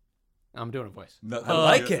 hey. I'm doing a voice. No, I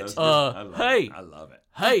like it. That's good. I love hey. it. I love it.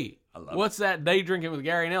 Hey, I love what's that Day Drinking with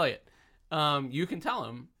Gary and Elliot? You can tell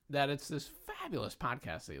them that it's this fabulous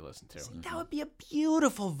podcast that you listen to. That would be a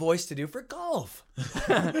beautiful voice to do for golf.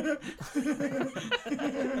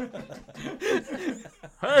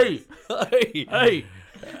 Hey, hey,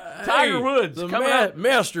 Tiger Woods the coming up.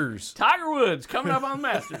 Masters. Tiger Woods coming up on the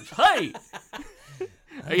Masters. Hey.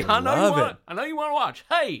 Hey, I know you want to watch.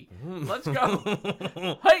 Hey, let's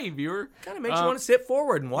go. Hey, viewer. Kind of makes you want to sit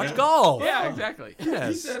forward and watch golf. Yeah, exactly. He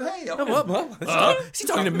Yes. said, "Hey, Is he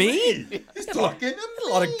talking to me? he's talking to me." A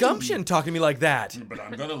lot of gumption talking to me like that. But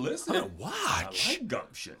I'm gonna listen. I Watch. like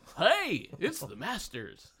gumption. Hey, it's the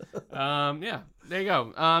Masters. Yeah, there you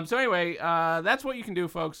go. So anyway, that's what you can do,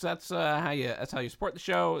 folks. That's how you support the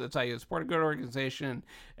show. That's how you support a good organization,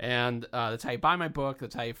 and that's how you buy my book.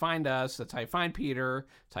 That's how you find us. That's how you find Peter.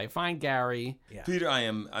 That's how you find Gary. Yeah. Peter,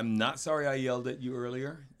 I'm not sorry I yelled at you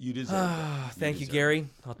earlier. You deserve it. Thank you, deserve Gary.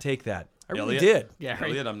 I'll take that. I really Elliot? did. Gary,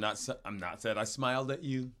 Elliot, I'm not sad I smiled at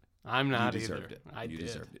you. I'm not You either. deserved it. I You did.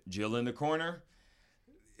 deserved it. Jill in the corner.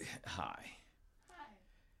 Hi.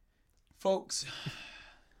 Folks,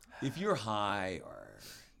 if you're high or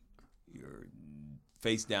you're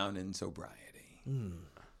face down in sobriety,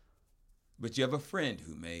 but you have a friend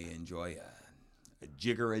who may enjoy a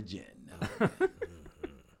jig or a gin,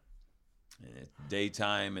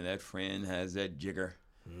 daytime and that friend has that jigger.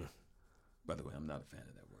 By the way, I'm not a fan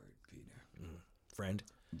of that word, Peter. Friend?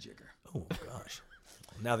 Jigger. Oh, gosh.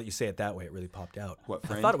 Now that you say it that way, it really popped out. What, I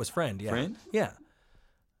friend? thought it was friend, yeah. Friend? Yeah.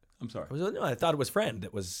 I'm sorry. No, I thought it was friend.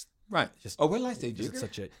 It was Right. just... Oh, what did I say, Is jigger? it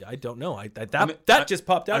such a... I don't know. That just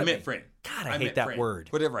popped out I at meant me. friend. God, I hate meant that friend. word.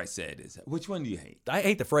 Whatever I said is... Which one do you hate? I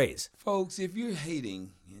hate the phrase. Folks, if you're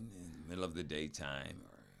hating in the middle of the daytime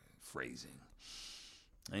or phrasing,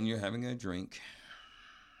 and you're having a drink...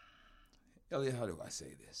 Elliot, how do I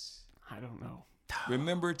say this? I don't know.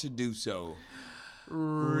 Remember to do so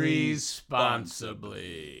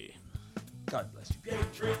Responsibly. God bless you.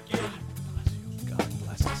 God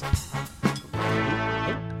bless us.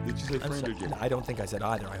 Did you say I'm friend or sorry. jigger? I don't think I said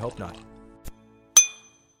either. I hope not.